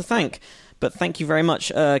 people to thank. But thank you very much,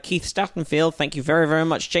 Keith Stoutenfield. Thank you very, very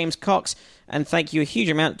much, James Cox. And thank you a huge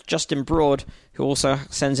amount, Justin Broad, who also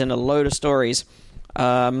sends in a load of stories.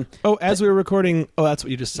 As we were recording... Oh, that's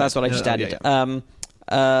what you just said. That's what I just added. Yeah.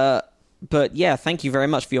 But yeah, thank you very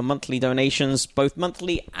much for your monthly donations. Both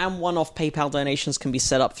monthly and one-off PayPal donations can be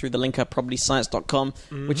set up through the link at probablyscience.com,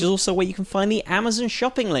 which is also where you can find the Amazon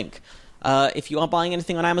shopping link. If you are buying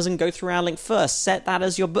anything on Amazon, go through our link first. Set that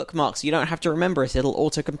as your bookmark so you don't have to remember it. It'll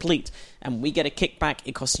auto-complete. And we get a kickback.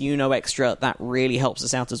 It costs you no extra. That really helps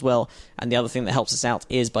us out as well. And the other thing that helps us out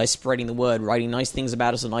is by spreading the word, writing nice things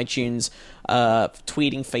about us on iTunes,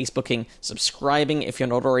 tweeting, Facebooking, subscribing if you're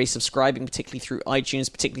not already subscribing, particularly through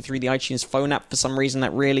iTunes, particularly through the iTunes phone app for some reason.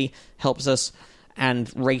 That really helps us.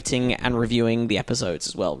 And rating and reviewing the episodes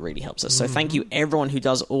as well really helps us. So thank you everyone who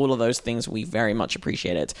does all of those things. We very much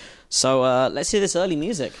appreciate it. So let's hear this early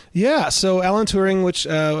music. Yeah, so Alan Turing, which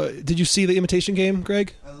did you see The Imitation Game,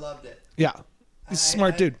 Greg? I loved it. Yeah. He's a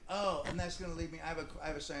smart dude. And that's going to lead me... I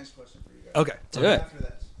have a science question for you guys. Okay. Do it. After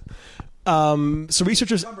this. So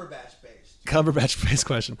researchers... Cumberbatch-based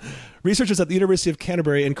question. Researchers at the University of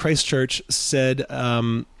Canterbury in Christchurch said...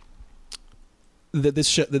 that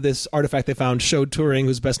this artifact they found showed Turing,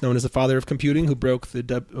 who's best known as the father of computing, who broke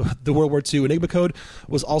the World War II Enigma code,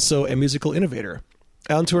 was also a musical innovator.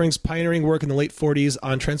 Alan Turing's pioneering work in the late 40s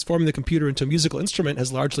on transforming the computer into a musical instrument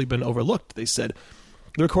has largely been overlooked, they said.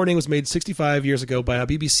 The recording was made 65 years ago by a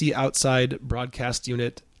BBC outside broadcast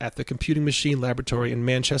unit at the Computing Machine Laboratory in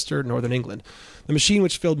Manchester, Northern England. The machine,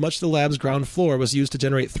 which filled much of the lab's ground floor, was used to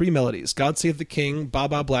generate 3 melodies: God Save the King, Baa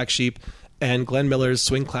Baa Black Sheep, and Glenn Miller's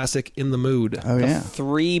swing classic In the Mood. Oh, yeah. The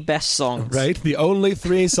 3 best songs. Right? The only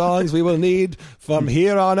 3 songs we will need from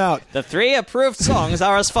here on out. The 3 approved songs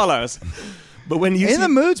are as follows. But when you In the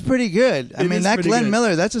Mood's pretty good. I mean, that Glenn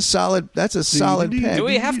Miller, that's a solid pick. Do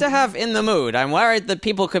we have to have In the Mood? I'm worried that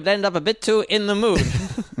people could end up a bit too in the mood.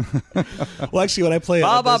 Well, actually, when I play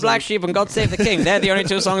Baa Baa Black Sheep and God Save the King. They're the only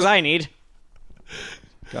 2 songs I need.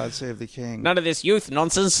 God Save the King. None of this youth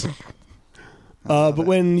nonsense. But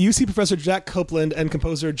when UC professor Jack Copeland and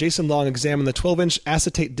composer Jason Long examined the 12-inch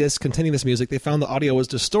acetate disc containing this music, they found the audio was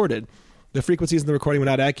distorted. The frequencies in the recording were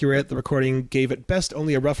not accurate. The recording gave at best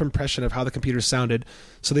only a rough impression of how the computer sounded.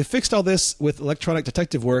 So they fixed all this with electronic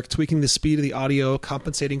detective work, tweaking the speed of the audio,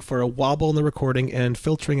 compensating for a wobble in the recording, and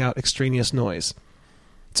filtering out extraneous noise.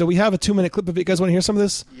 So we have a 2-minute clip of it. You guys want to hear some of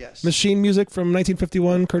this? Yes. Machine music from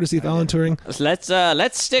 1951, courtesy of Alan Turing.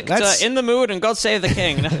 Let's stick to In the Mood and God Save the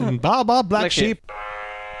King. Baa Baa Black Sheep.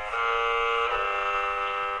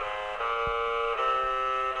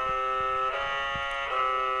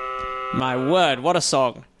 My word, what a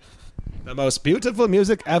song. The most beautiful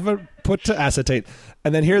music ever put to acetate.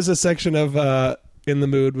 And then here's a section of In the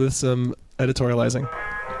Mood with some editorializing.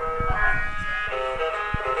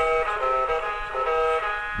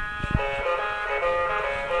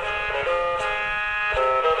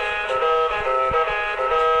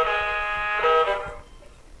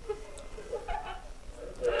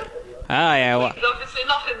 yeah. Well, He's obviously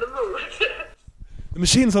not in the mood. The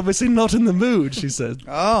machine's obviously not in the mood, she said.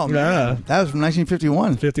 Oh, man. Yeah. That was from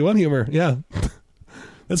 1951. 51 humor, yeah.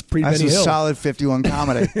 That's pre-Benny That's a Hill. solid 51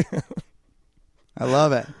 comedy. I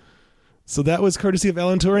love it. So that was courtesy of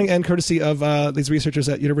Alan Turing and courtesy of these researchers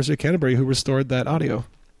at University of Canterbury who restored that audio.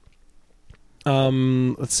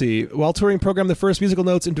 Let's see. While Turing programmed the first musical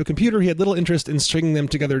notes into a computer, he had little interest in stringing them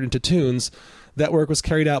together into tunes. That work was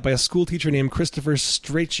carried out by a school teacher named Christopher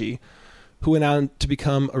Strachey, who went on to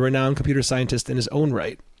become a renowned computer scientist in his own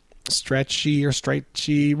right.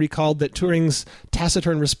 Strachey recalled that Turing's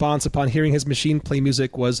taciturn response upon hearing his machine play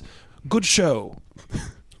music was, "Good show."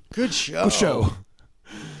 Good show. Good show.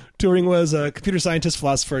 Turing was a computer scientist,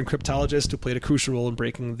 philosopher, and cryptologist who played a crucial role in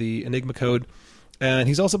breaking the Enigma code. And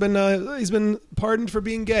he's also been pardoned for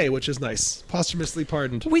being gay, which is nice. Posthumously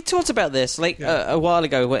pardoned. we talked about this a while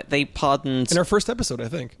ago, where they pardoned. In our first episode, I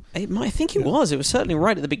think. I think it was. It was certainly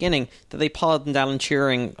right at the beginning that they pardoned Alan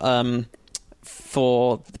Turing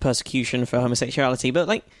for the persecution for homosexuality. But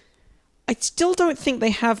I still don't think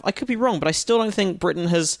they have. I could be wrong, but I still don't think Britain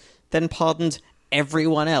has then pardoned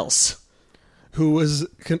everyone else. Who was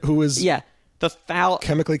chemically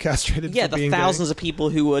castrated. Yeah, for the being thousands gay. of people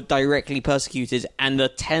who were directly persecuted, and the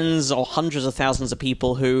tens or hundreds of thousands of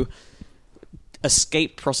people who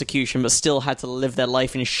escaped prosecution but still had to live their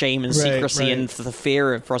life in shame and secrecy and the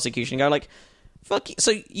fear of prosecution. Go fuck.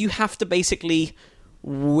 So you have to basically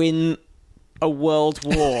win a world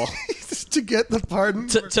war to get the pardon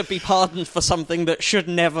to be pardoned for something that should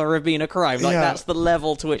never have been a crime. That's the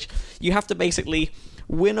level to which you have to basically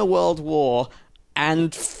win a world war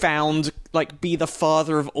and be the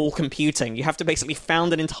father of all computing. You have to basically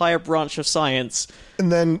found an entire branch of science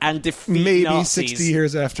and defeat maybe Nazis. 60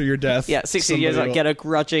 years after your death. Yeah, 60 years, get a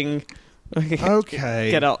grudging...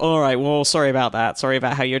 Okay. All right, well, sorry about that. Sorry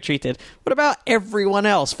about how you're treated. What about everyone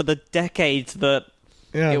else for the decades that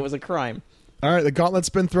it was a crime? All right, the gauntlet's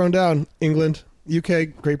been thrown down. England,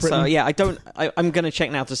 UK, Great Britain. So, yeah, I'm going to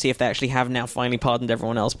check now to see if they actually have now finally pardoned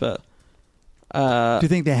everyone else, but... Do you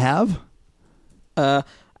think they have?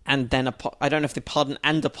 And then I don't know if they pardon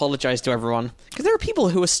and apologize to everyone, because there are people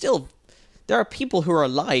who are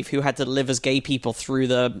alive who had to live as gay people through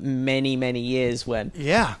the many, many years when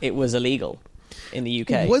it was illegal in the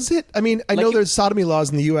UK. Was it? I mean, I know there's sodomy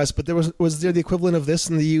laws in the US, but was there the equivalent of this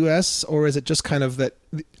in the US, or is it just kind of that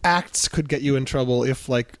the acts could get you in trouble if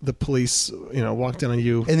the police walked in on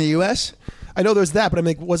you in the US? I know there's that, but I'm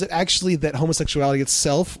like, was it actually that homosexuality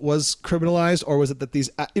itself was criminalized, or was it that these?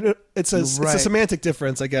 It's a semantic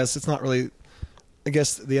difference, I guess. It's not really. I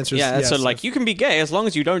guess the answer is yes. So you can be gay as long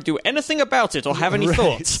as you don't do anything about it or have any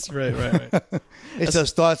thoughts. Right. It's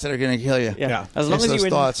those thoughts that are going to kill you. Yeah. As long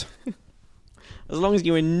as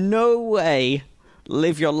you in no way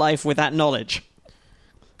live your life with that knowledge.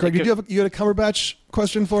 Greg, you had a Cumberbatch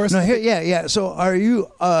question for us? No, yeah. So are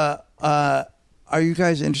you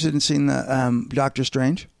guys interested in seeing the Doctor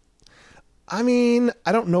Strange? I mean,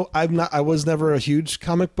 I don't know. I was never a huge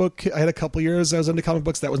comic book. I had a couple years I was into comic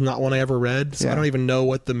books. That was not one I ever read. So I don't even know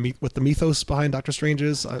what the mythos behind Doctor Strange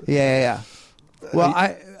is. Yeah. Well,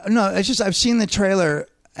 it's just I've seen the trailer,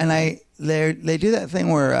 and they do that thing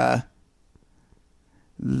where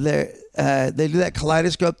they do that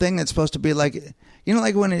kaleidoscope thing that's supposed to be like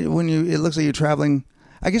when it looks like you're traveling.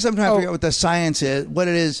 I guess I'm trying to figure out what the science is, what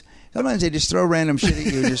it is. Sometimes they just throw random shit at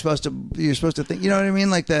you. You're supposed to think. You know what I mean?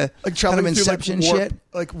 Like the kind of Inception shit,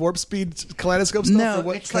 like warp speed kaleidoscope stuff.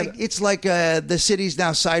 No, it's like the city's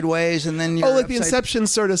now sideways, and then you're like the Inception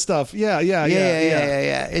sort of stuff. Yeah.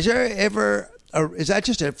 Is there ever? Is that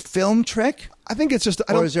just a film trick? I think it's just.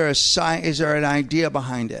 Or is there an idea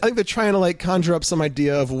behind it? I think they're trying to conjure up some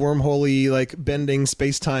idea of wormholey bending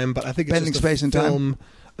space time, but I think it's bending just space and film. time.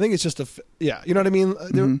 I think it's just you know what I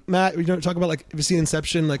mean? Matt, you talk about if you've seen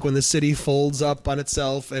Inception, when the city folds up on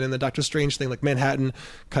itself, and in the Doctor Strange thing, Manhattan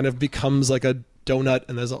kind of becomes like a donut,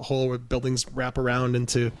 and there's a hole where buildings wrap around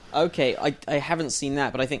into. Okay, I haven't seen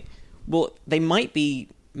that, but I think they might be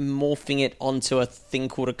morphing it onto a thing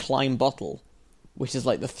called a Klein bottle, which is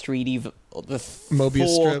like the 3D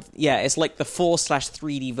Mobius strip. Yeah, it's like the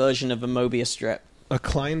 4/3D version of a Mobius strip. A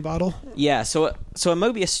Klein bottle? Yeah, so a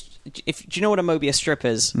Mobius. Do you know what a Mobius strip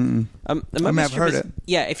is? I've heard it.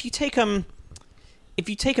 Yeah, if you take a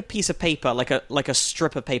piece of paper, like a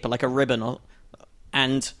strip of paper, like a ribbon,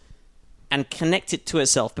 and connect it to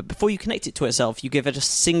itself, but before you connect it to itself, you give it a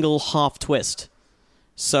single half twist.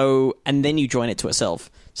 And then you join it to itself.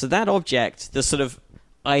 So that object, the sort of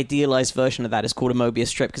idealized version of that, is called a Mobius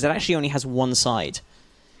strip because it actually only has one side.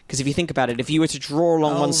 Because if you think about it, if you were to draw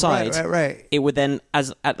along one side, right. it would then,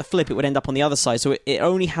 as at the flip, it would end up on the other side. So it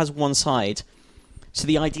only has one side. So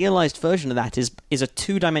the idealized version of that is a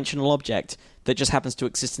 2-dimensional object that just happens to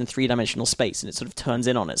exist in 3-dimensional space, and it sort of turns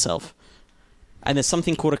in on itself. And there's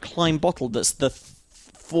something called a Klein bottle that's the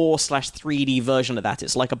 4/3D version of that.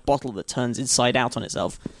 It's like a bottle that turns inside out on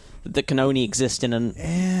itself that can only exist in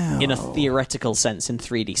a theoretical sense in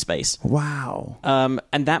 3D space. Wow.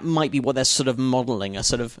 And that might be what they're sort of modeling.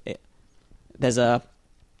 That's a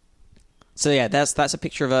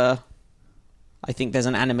picture of a. I think there's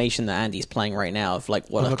an animation that Andy's playing right now of like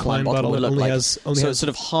what a Klein bottle would look like. So it sort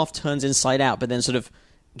of half turns inside out, but then sort of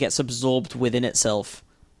gets absorbed within itself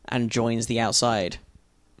and joins the outside.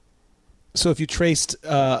 So if you traced...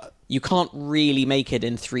 you can't really make it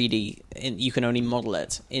in 3D. You can only model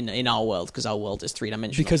it in our world, because our world is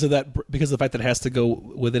 3-dimensional. Because of the fact that it has to go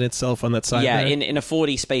within itself on that side. Yeah, there? in a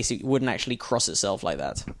 4D space, it wouldn't actually cross itself like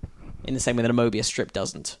that. In the same way that a Mobius strip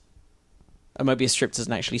doesn't. A Mobius strip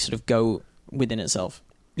doesn't actually sort of go within itself.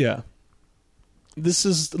 Yeah. This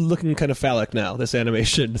is looking kind of phallic now, this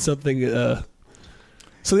animation. Something...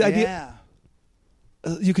 So the idea...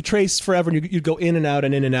 you could trace forever, and you'd go in and out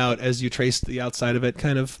as you trace the outside of it,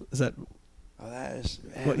 kind of. Is that that is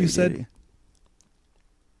what you said?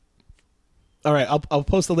 All right, I'll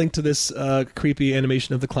post a link to this creepy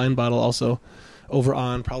animation of the Klein bottle also over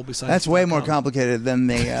on probably science. That's way more complicated than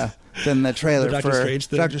the trailer the for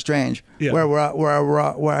Doctor Strange, yeah.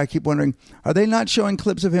 where I keep wondering, are they not showing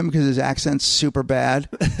clips of him because his accent's super bad?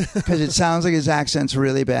 Because it sounds like his accent's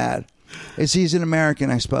really bad. He's an American,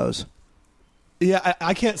 I suppose. Yeah,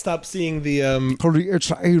 I can't stop seeing the.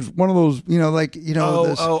 He's one of those, like one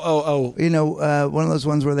of those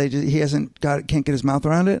ones where can't get his mouth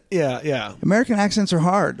around it. Yeah. American accents are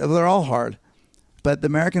hard. They're all hard, but the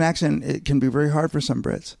American accent, it can be very hard for some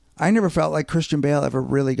Brits. I never felt like Christian Bale ever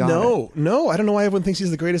really got it. No, I don't know why everyone thinks he's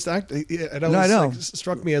the greatest actor. It always, I know.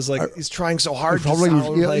 Struck me as like he's trying so hard. Probably to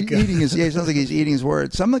sound like eating his. Yeah, it sounds like he's eating his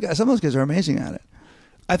words. Some of those guys are amazing at it.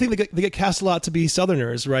 I think they get cast a lot to be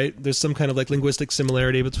Southerners, right? There's some kind of like linguistic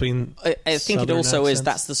similarity between. I think it also is.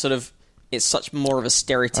 That's the sort of. It's such more of a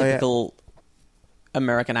stereotypical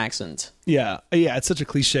American accent. Yeah. It's such a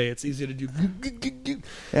cliche. It's easy to do.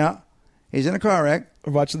 Yeah, he's in a car wreck.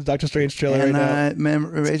 We're watching the Doctor Strange trailer right now.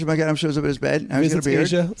 Rachel McAdams shows up at his bed. Now he's got a beard.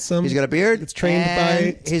 He's got a beard. It's trained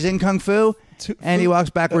by. He's in kung fu, and he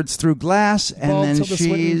walks backwards through glass, and then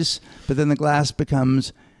but then the glass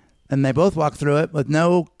becomes. And they both walk through it with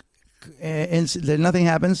nothing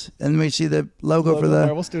happens. And we see the logo for the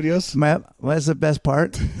Marvel Studios. That's the best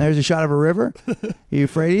part. There's a shot of a river,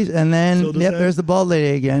 Euphrates, and then there's the bald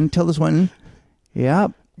lady again, Tilda Swinton.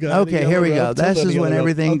 Yep. Okay, here we go. This is when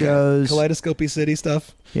everything goes Kaleidoscopy City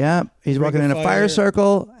stuff. Yeah, he's walking in a fire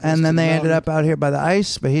circle, and then they ended up out here by the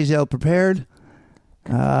ice, but he's ill prepared.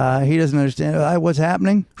 He doesn't understand what's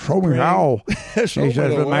happening. Show me how. He says,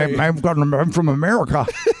 I'm from America.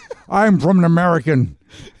 I'm from an American.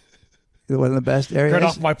 One of the best areas. Get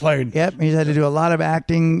off my plane. Yep, he's had to do a lot of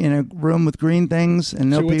acting in a room with green things and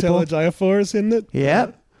no people. Chiwetel Ejiofor is in it.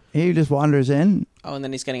 Yep, he just wanders in. Oh, and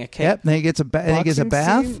then he's getting a cape. Yep, then he gets a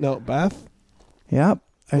bath. Scene? No, bath. Yep,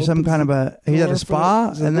 there's some kind of he's at a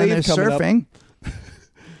spa, and then there's surfing.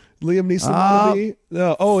 Liam Neeson movie.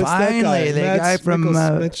 No, it's finally, that guy. The guy from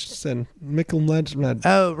Mikkelsen.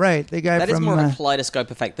 Oh, right, the guy that from. That is more of a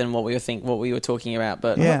kaleidoscope effect than what we were talking about.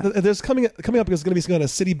 But yeah, there's coming up because it's going to be some kind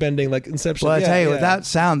of city bending like Inception. Well, I tell you, without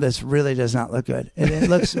sound, this really does not look good.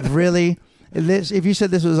 It looks really. If you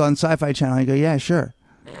said this was on Sci-Fi Channel, I go, yeah, sure.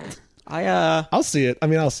 I'll see it. I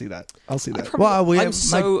mean, I'll see that. I'm so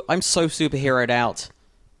superheroed out.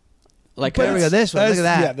 Like, there we go. This one. Look at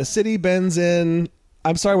that. Yeah, the city bends in.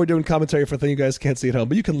 I'm sorry we're doing commentary for a thing you guys can't see at home,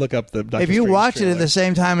 but you can look up the Doctor If you Strange watch trailer. it at the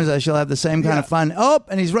same time as us, you'll have the same kind of fun. Oh,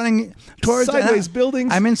 and he's running towards sideways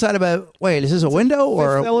buildings. I'm inside of a. Wait, is this a window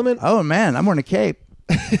or Fifth Element? Oh man, I'm wearing a cape.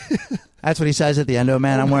 That's what he says at the end. Oh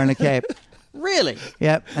man, I'm wearing a cape. Really?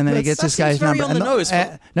 Yep. And then he gets this guy's very number. On the nose.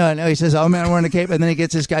 No. He says, "Oh man, I'm wearing a cape," and then he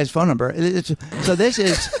gets this guy's phone number. So this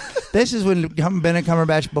is when Benedict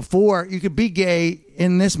Cumberbatch before you could be gay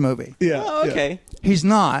in this movie. Yeah. Oh, okay. Yeah. He's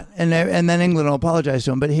not, and then England will apologize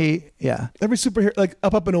to him. But every superhero like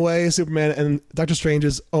Up and Away, Superman, and Doctor Strange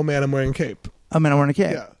is, oh man, I'm wearing a cape. Oh man, I'm wearing a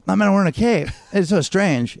cape. Yeah. Oh man, I'm wearing a cape. It's so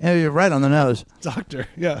strange. You're right on the nose. Doctor.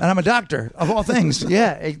 Yeah. And I'm a doctor of all things.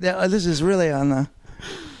 Yeah. This is really on the.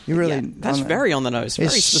 You really. Yeah, that's very on the nose. Very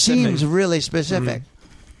specific. Seems really specific.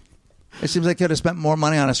 It seems like they could have spent more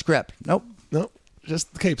money on a script. Nope.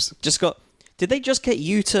 Just the capes. Did they just get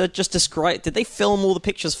you to just describe? Did they film all the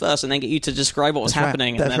pictures first and then get you to describe what was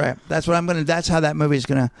happening? Right. That's right. That's what I'm gonna. That's how that movie's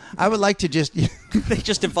gonna. I would like to just. They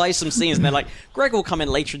just devise some scenes and they're like, Greg will come in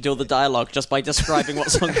later and do all the dialogue just by describing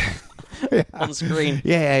what's on screen.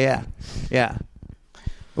 Yeah.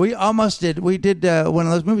 We almost did. We did one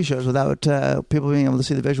of those movie shows without people being able to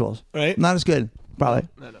see the visuals. Right. Not as good, probably.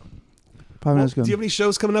 No. Probably not as good. Do you have any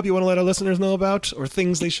shows coming up you want to let our listeners know about, or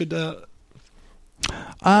things they should? What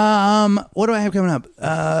do I have coming up?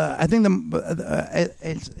 I think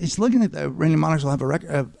it's looking like the Randy Monarchs will have a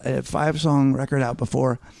 5-song record out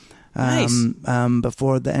before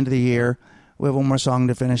before the end of the year. We have one more song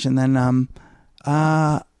to finish, and then I'm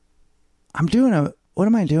doing what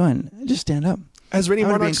am I doing? Just stand up. Has Randy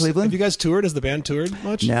Monarchs, in Cleveland? have you guys toured? Has the band toured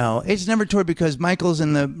much? No, it's never toured because Michael's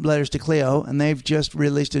in the Letters to Cleo, and they've just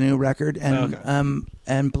released a new record, and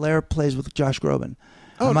and Blair plays with Josh Groban,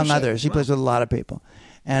 among others. He plays with a lot of people,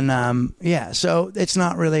 and so it's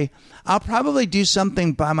not really. I'll probably do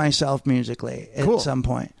something by myself musically at some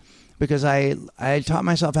point, because I taught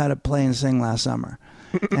myself how to play and sing last summer,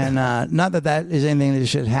 and not that is anything that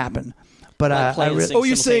should happen. But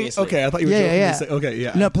you sing? Okay, I thought you were joking. Yeah. Okay,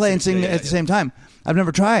 yeah. No, play and sing at the same time. I've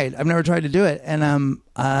never tried to do it, and then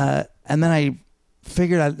I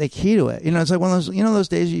figured out the key to it. It's like one of those, those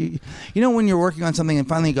days when you're working on something and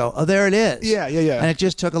finally you go, oh, there it is. Yeah. And it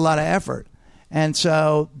just took a lot of effort, and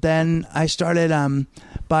so then I started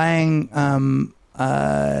buying.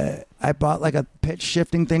 I bought like a pitch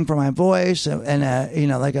shifting thing for my voice, and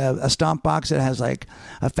like a stomp box that has like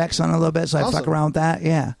effects on it a little bit, so I fuck around with that.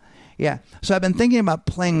 Yeah. So I've been thinking about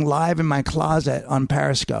playing live in my closet on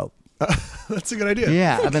Periscope. That's a good idea.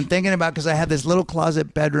 Yeah, I've been thinking about, because I have this little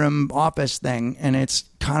closet bedroom office thing, and it's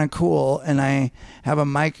kind of cool. And I have a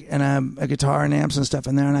mic and a guitar and amps and stuff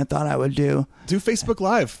in there. And I thought I would do Facebook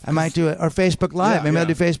Live. I might do it, or Facebook Live. Maybe I'll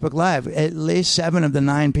do Facebook Live. At least 7 of the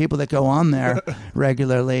 9 people that go on there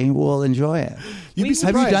regularly will enjoy it. You'd be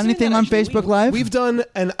surprised. Have you done anything on Facebook Live? We've done,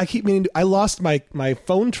 and I keep meaning to. I lost my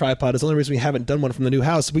phone tripod. Is the only reason we haven't done one from the new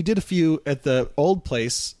house. We did a few at the old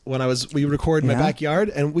place when we record in my backyard,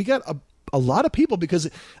 and we got a lot of people, because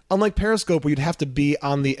unlike Periscope, where you'd have to be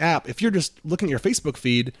on the app, if you're just looking at your Facebook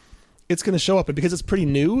feed, it's going to show up. And because it's pretty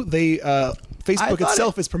new, Facebook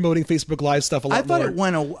itself is promoting Facebook Live stuff a lot more. I thought it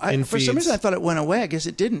went away. For some reason, I thought it went away. I guess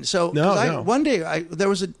it didn't. So no. One day, there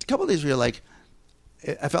was a couple of days where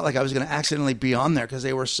I felt like I was going to accidentally be on there because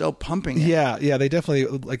they were so pumping it. Yeah. They definitely,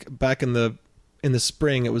 like back in the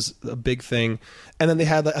spring, it was a big thing. And then they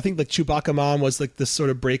had, I think, like Chewbacca Mom was like this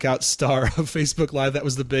sort of breakout star of Facebook Live. That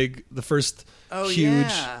was the first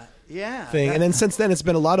huge thing. And then since then, it's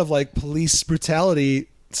been a lot of like police brutality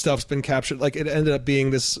stuff's been captured. Like it ended up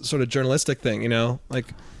being this sort of journalistic thing, like.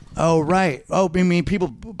 Oh, right. Oh, I mean, people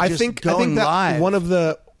just I think that live. One of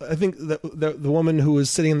the, I think the woman who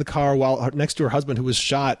was sitting in the car next to her husband, who was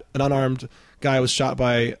shot, an unarmed guy was shot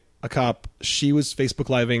by a cop. She was Facebook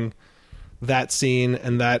Living that scene,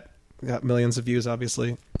 and that got millions of views,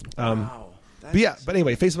 obviously. Wow. But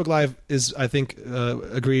anyway, Facebook Live is, I think,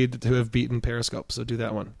 agreed to have beaten Periscope, so do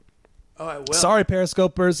that one. Oh, I will. Sorry,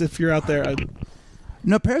 Periscopers, if you're out there.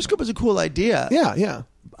 No, Periscope is a cool idea. Yeah.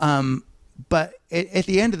 But at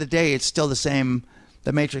the end of the day, it's still the same.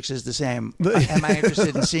 The Matrix is the same. Am I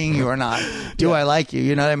interested in seeing you or not? Do I like you?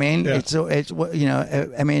 You know what I mean? Yeah.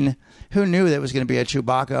 I mean, who knew that was going to be a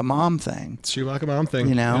Chewbacca Mom thing? Chewbacca Mom thing.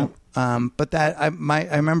 Yeah. But that I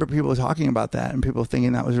remember people talking about that and people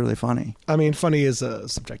thinking that was really funny. I mean, funny is a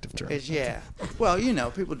subjective term. Well,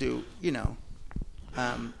 people do.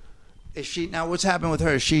 Is she now? What's happened with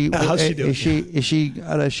her? Is she? How's she doing? Is she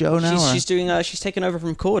at a show now? She's doing. She's taken over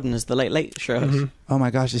from Corden as the Late Show host. Mm-hmm. Oh my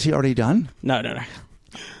gosh! Is he already done? No.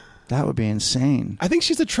 That would be insane. I think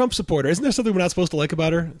she's a Trump supporter. Isn't there something we're not supposed to like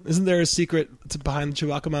about her? Isn't there a secret behind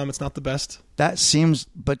Chewbacca Mom? It's not the best. That seems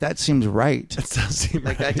right. That does seem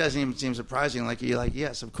like right. That doesn't even seem surprising. Like you're like,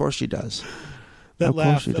 yes, of course she does. That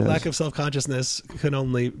lack of self-consciousness can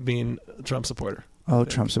only mean Trump supporter. Oh,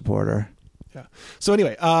 Trump supporter. Yeah. So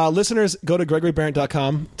anyway, listeners, go to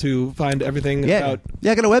GregoryBarrett.com to find everything about...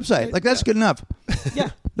 Yeah, I got a website. Like, that's good enough. Yeah.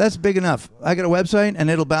 That's big enough. I got a website, and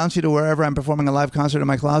it'll bounce you to wherever I'm performing a live concert in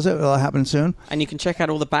my closet. It'll happen soon. And you can check out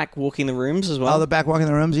all the back walking the rooms as well. All the back walking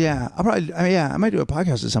the rooms, yeah. I might do a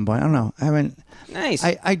podcast at some point. I don't know. I haven't... Nice.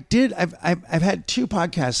 I did. I've had 2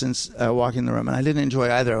 podcasts since Walking the Room, and I didn't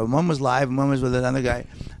enjoy either of them. One was live, and one was with another guy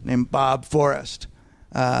named Bob Forrest.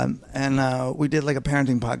 And we did like a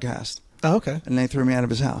parenting podcast. Oh, okay. And they threw me out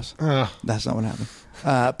of his house. That's not what happened.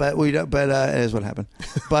 But it is what happened.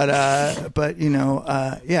 But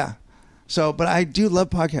yeah. So, but I do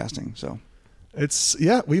love podcasting. So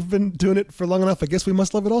we've been doing it for long enough. I guess we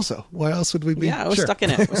must love it also. Why else would we be? Yeah, we're stuck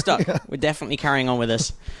in it. We're stuck. Yeah. We're definitely carrying on with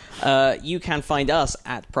this. You can find us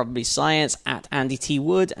at Probably Science, at Andy T.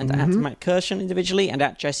 Wood, and at Matt Kirshen individually, and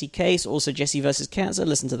at Jesse Case, also Jesse versus Cancer.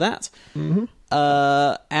 Listen to that.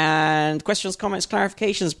 And questions, comments,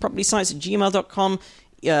 clarifications, probablyscience@gmail.com.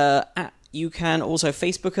 You can also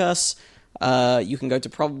Facebook us. You can go to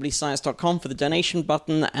probablyscience.com for the donation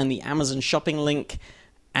button and the Amazon shopping link.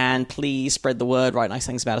 And please spread the word. Write nice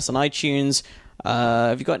things about us on iTunes.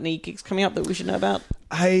 Have you got any gigs coming up that we should know about?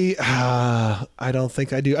 I don't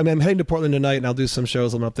think I do. I mean, I'm heading to Portland tonight, and I'll do some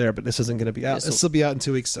shows when I'm up there. But this isn't going to be out. This will be out in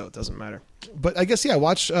 2 weeks, so it doesn't matter. But I guess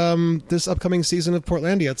watch this upcoming season of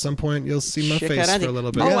Portlandia at some point. You'll see my face for a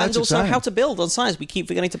little bit. Oh, Yeah, and also exciting. How to Build on Science. We keep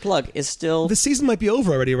forgetting to plug. Is still The season might be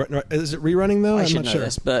over already. Is it rerunning though? I I'm should not know sure.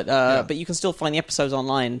 this, but you can still find the episodes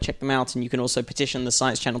online. Check them out, and you can also petition the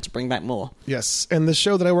Science Channel to bring back more. Yes, and the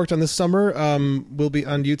show that I worked on this summer will be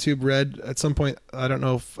on YouTube Red at some point. I don't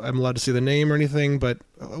know if I'm allowed to see the name or anything, but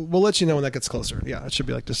we'll let you know when that gets closer. Yeah, it should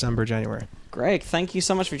be like December, January. Greg, thank you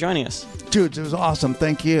so much for joining us. Dudes, it was awesome.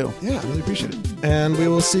 Thank you. Yeah, I really appreciate it. And we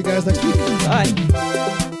will see you guys next week.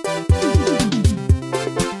 Bye.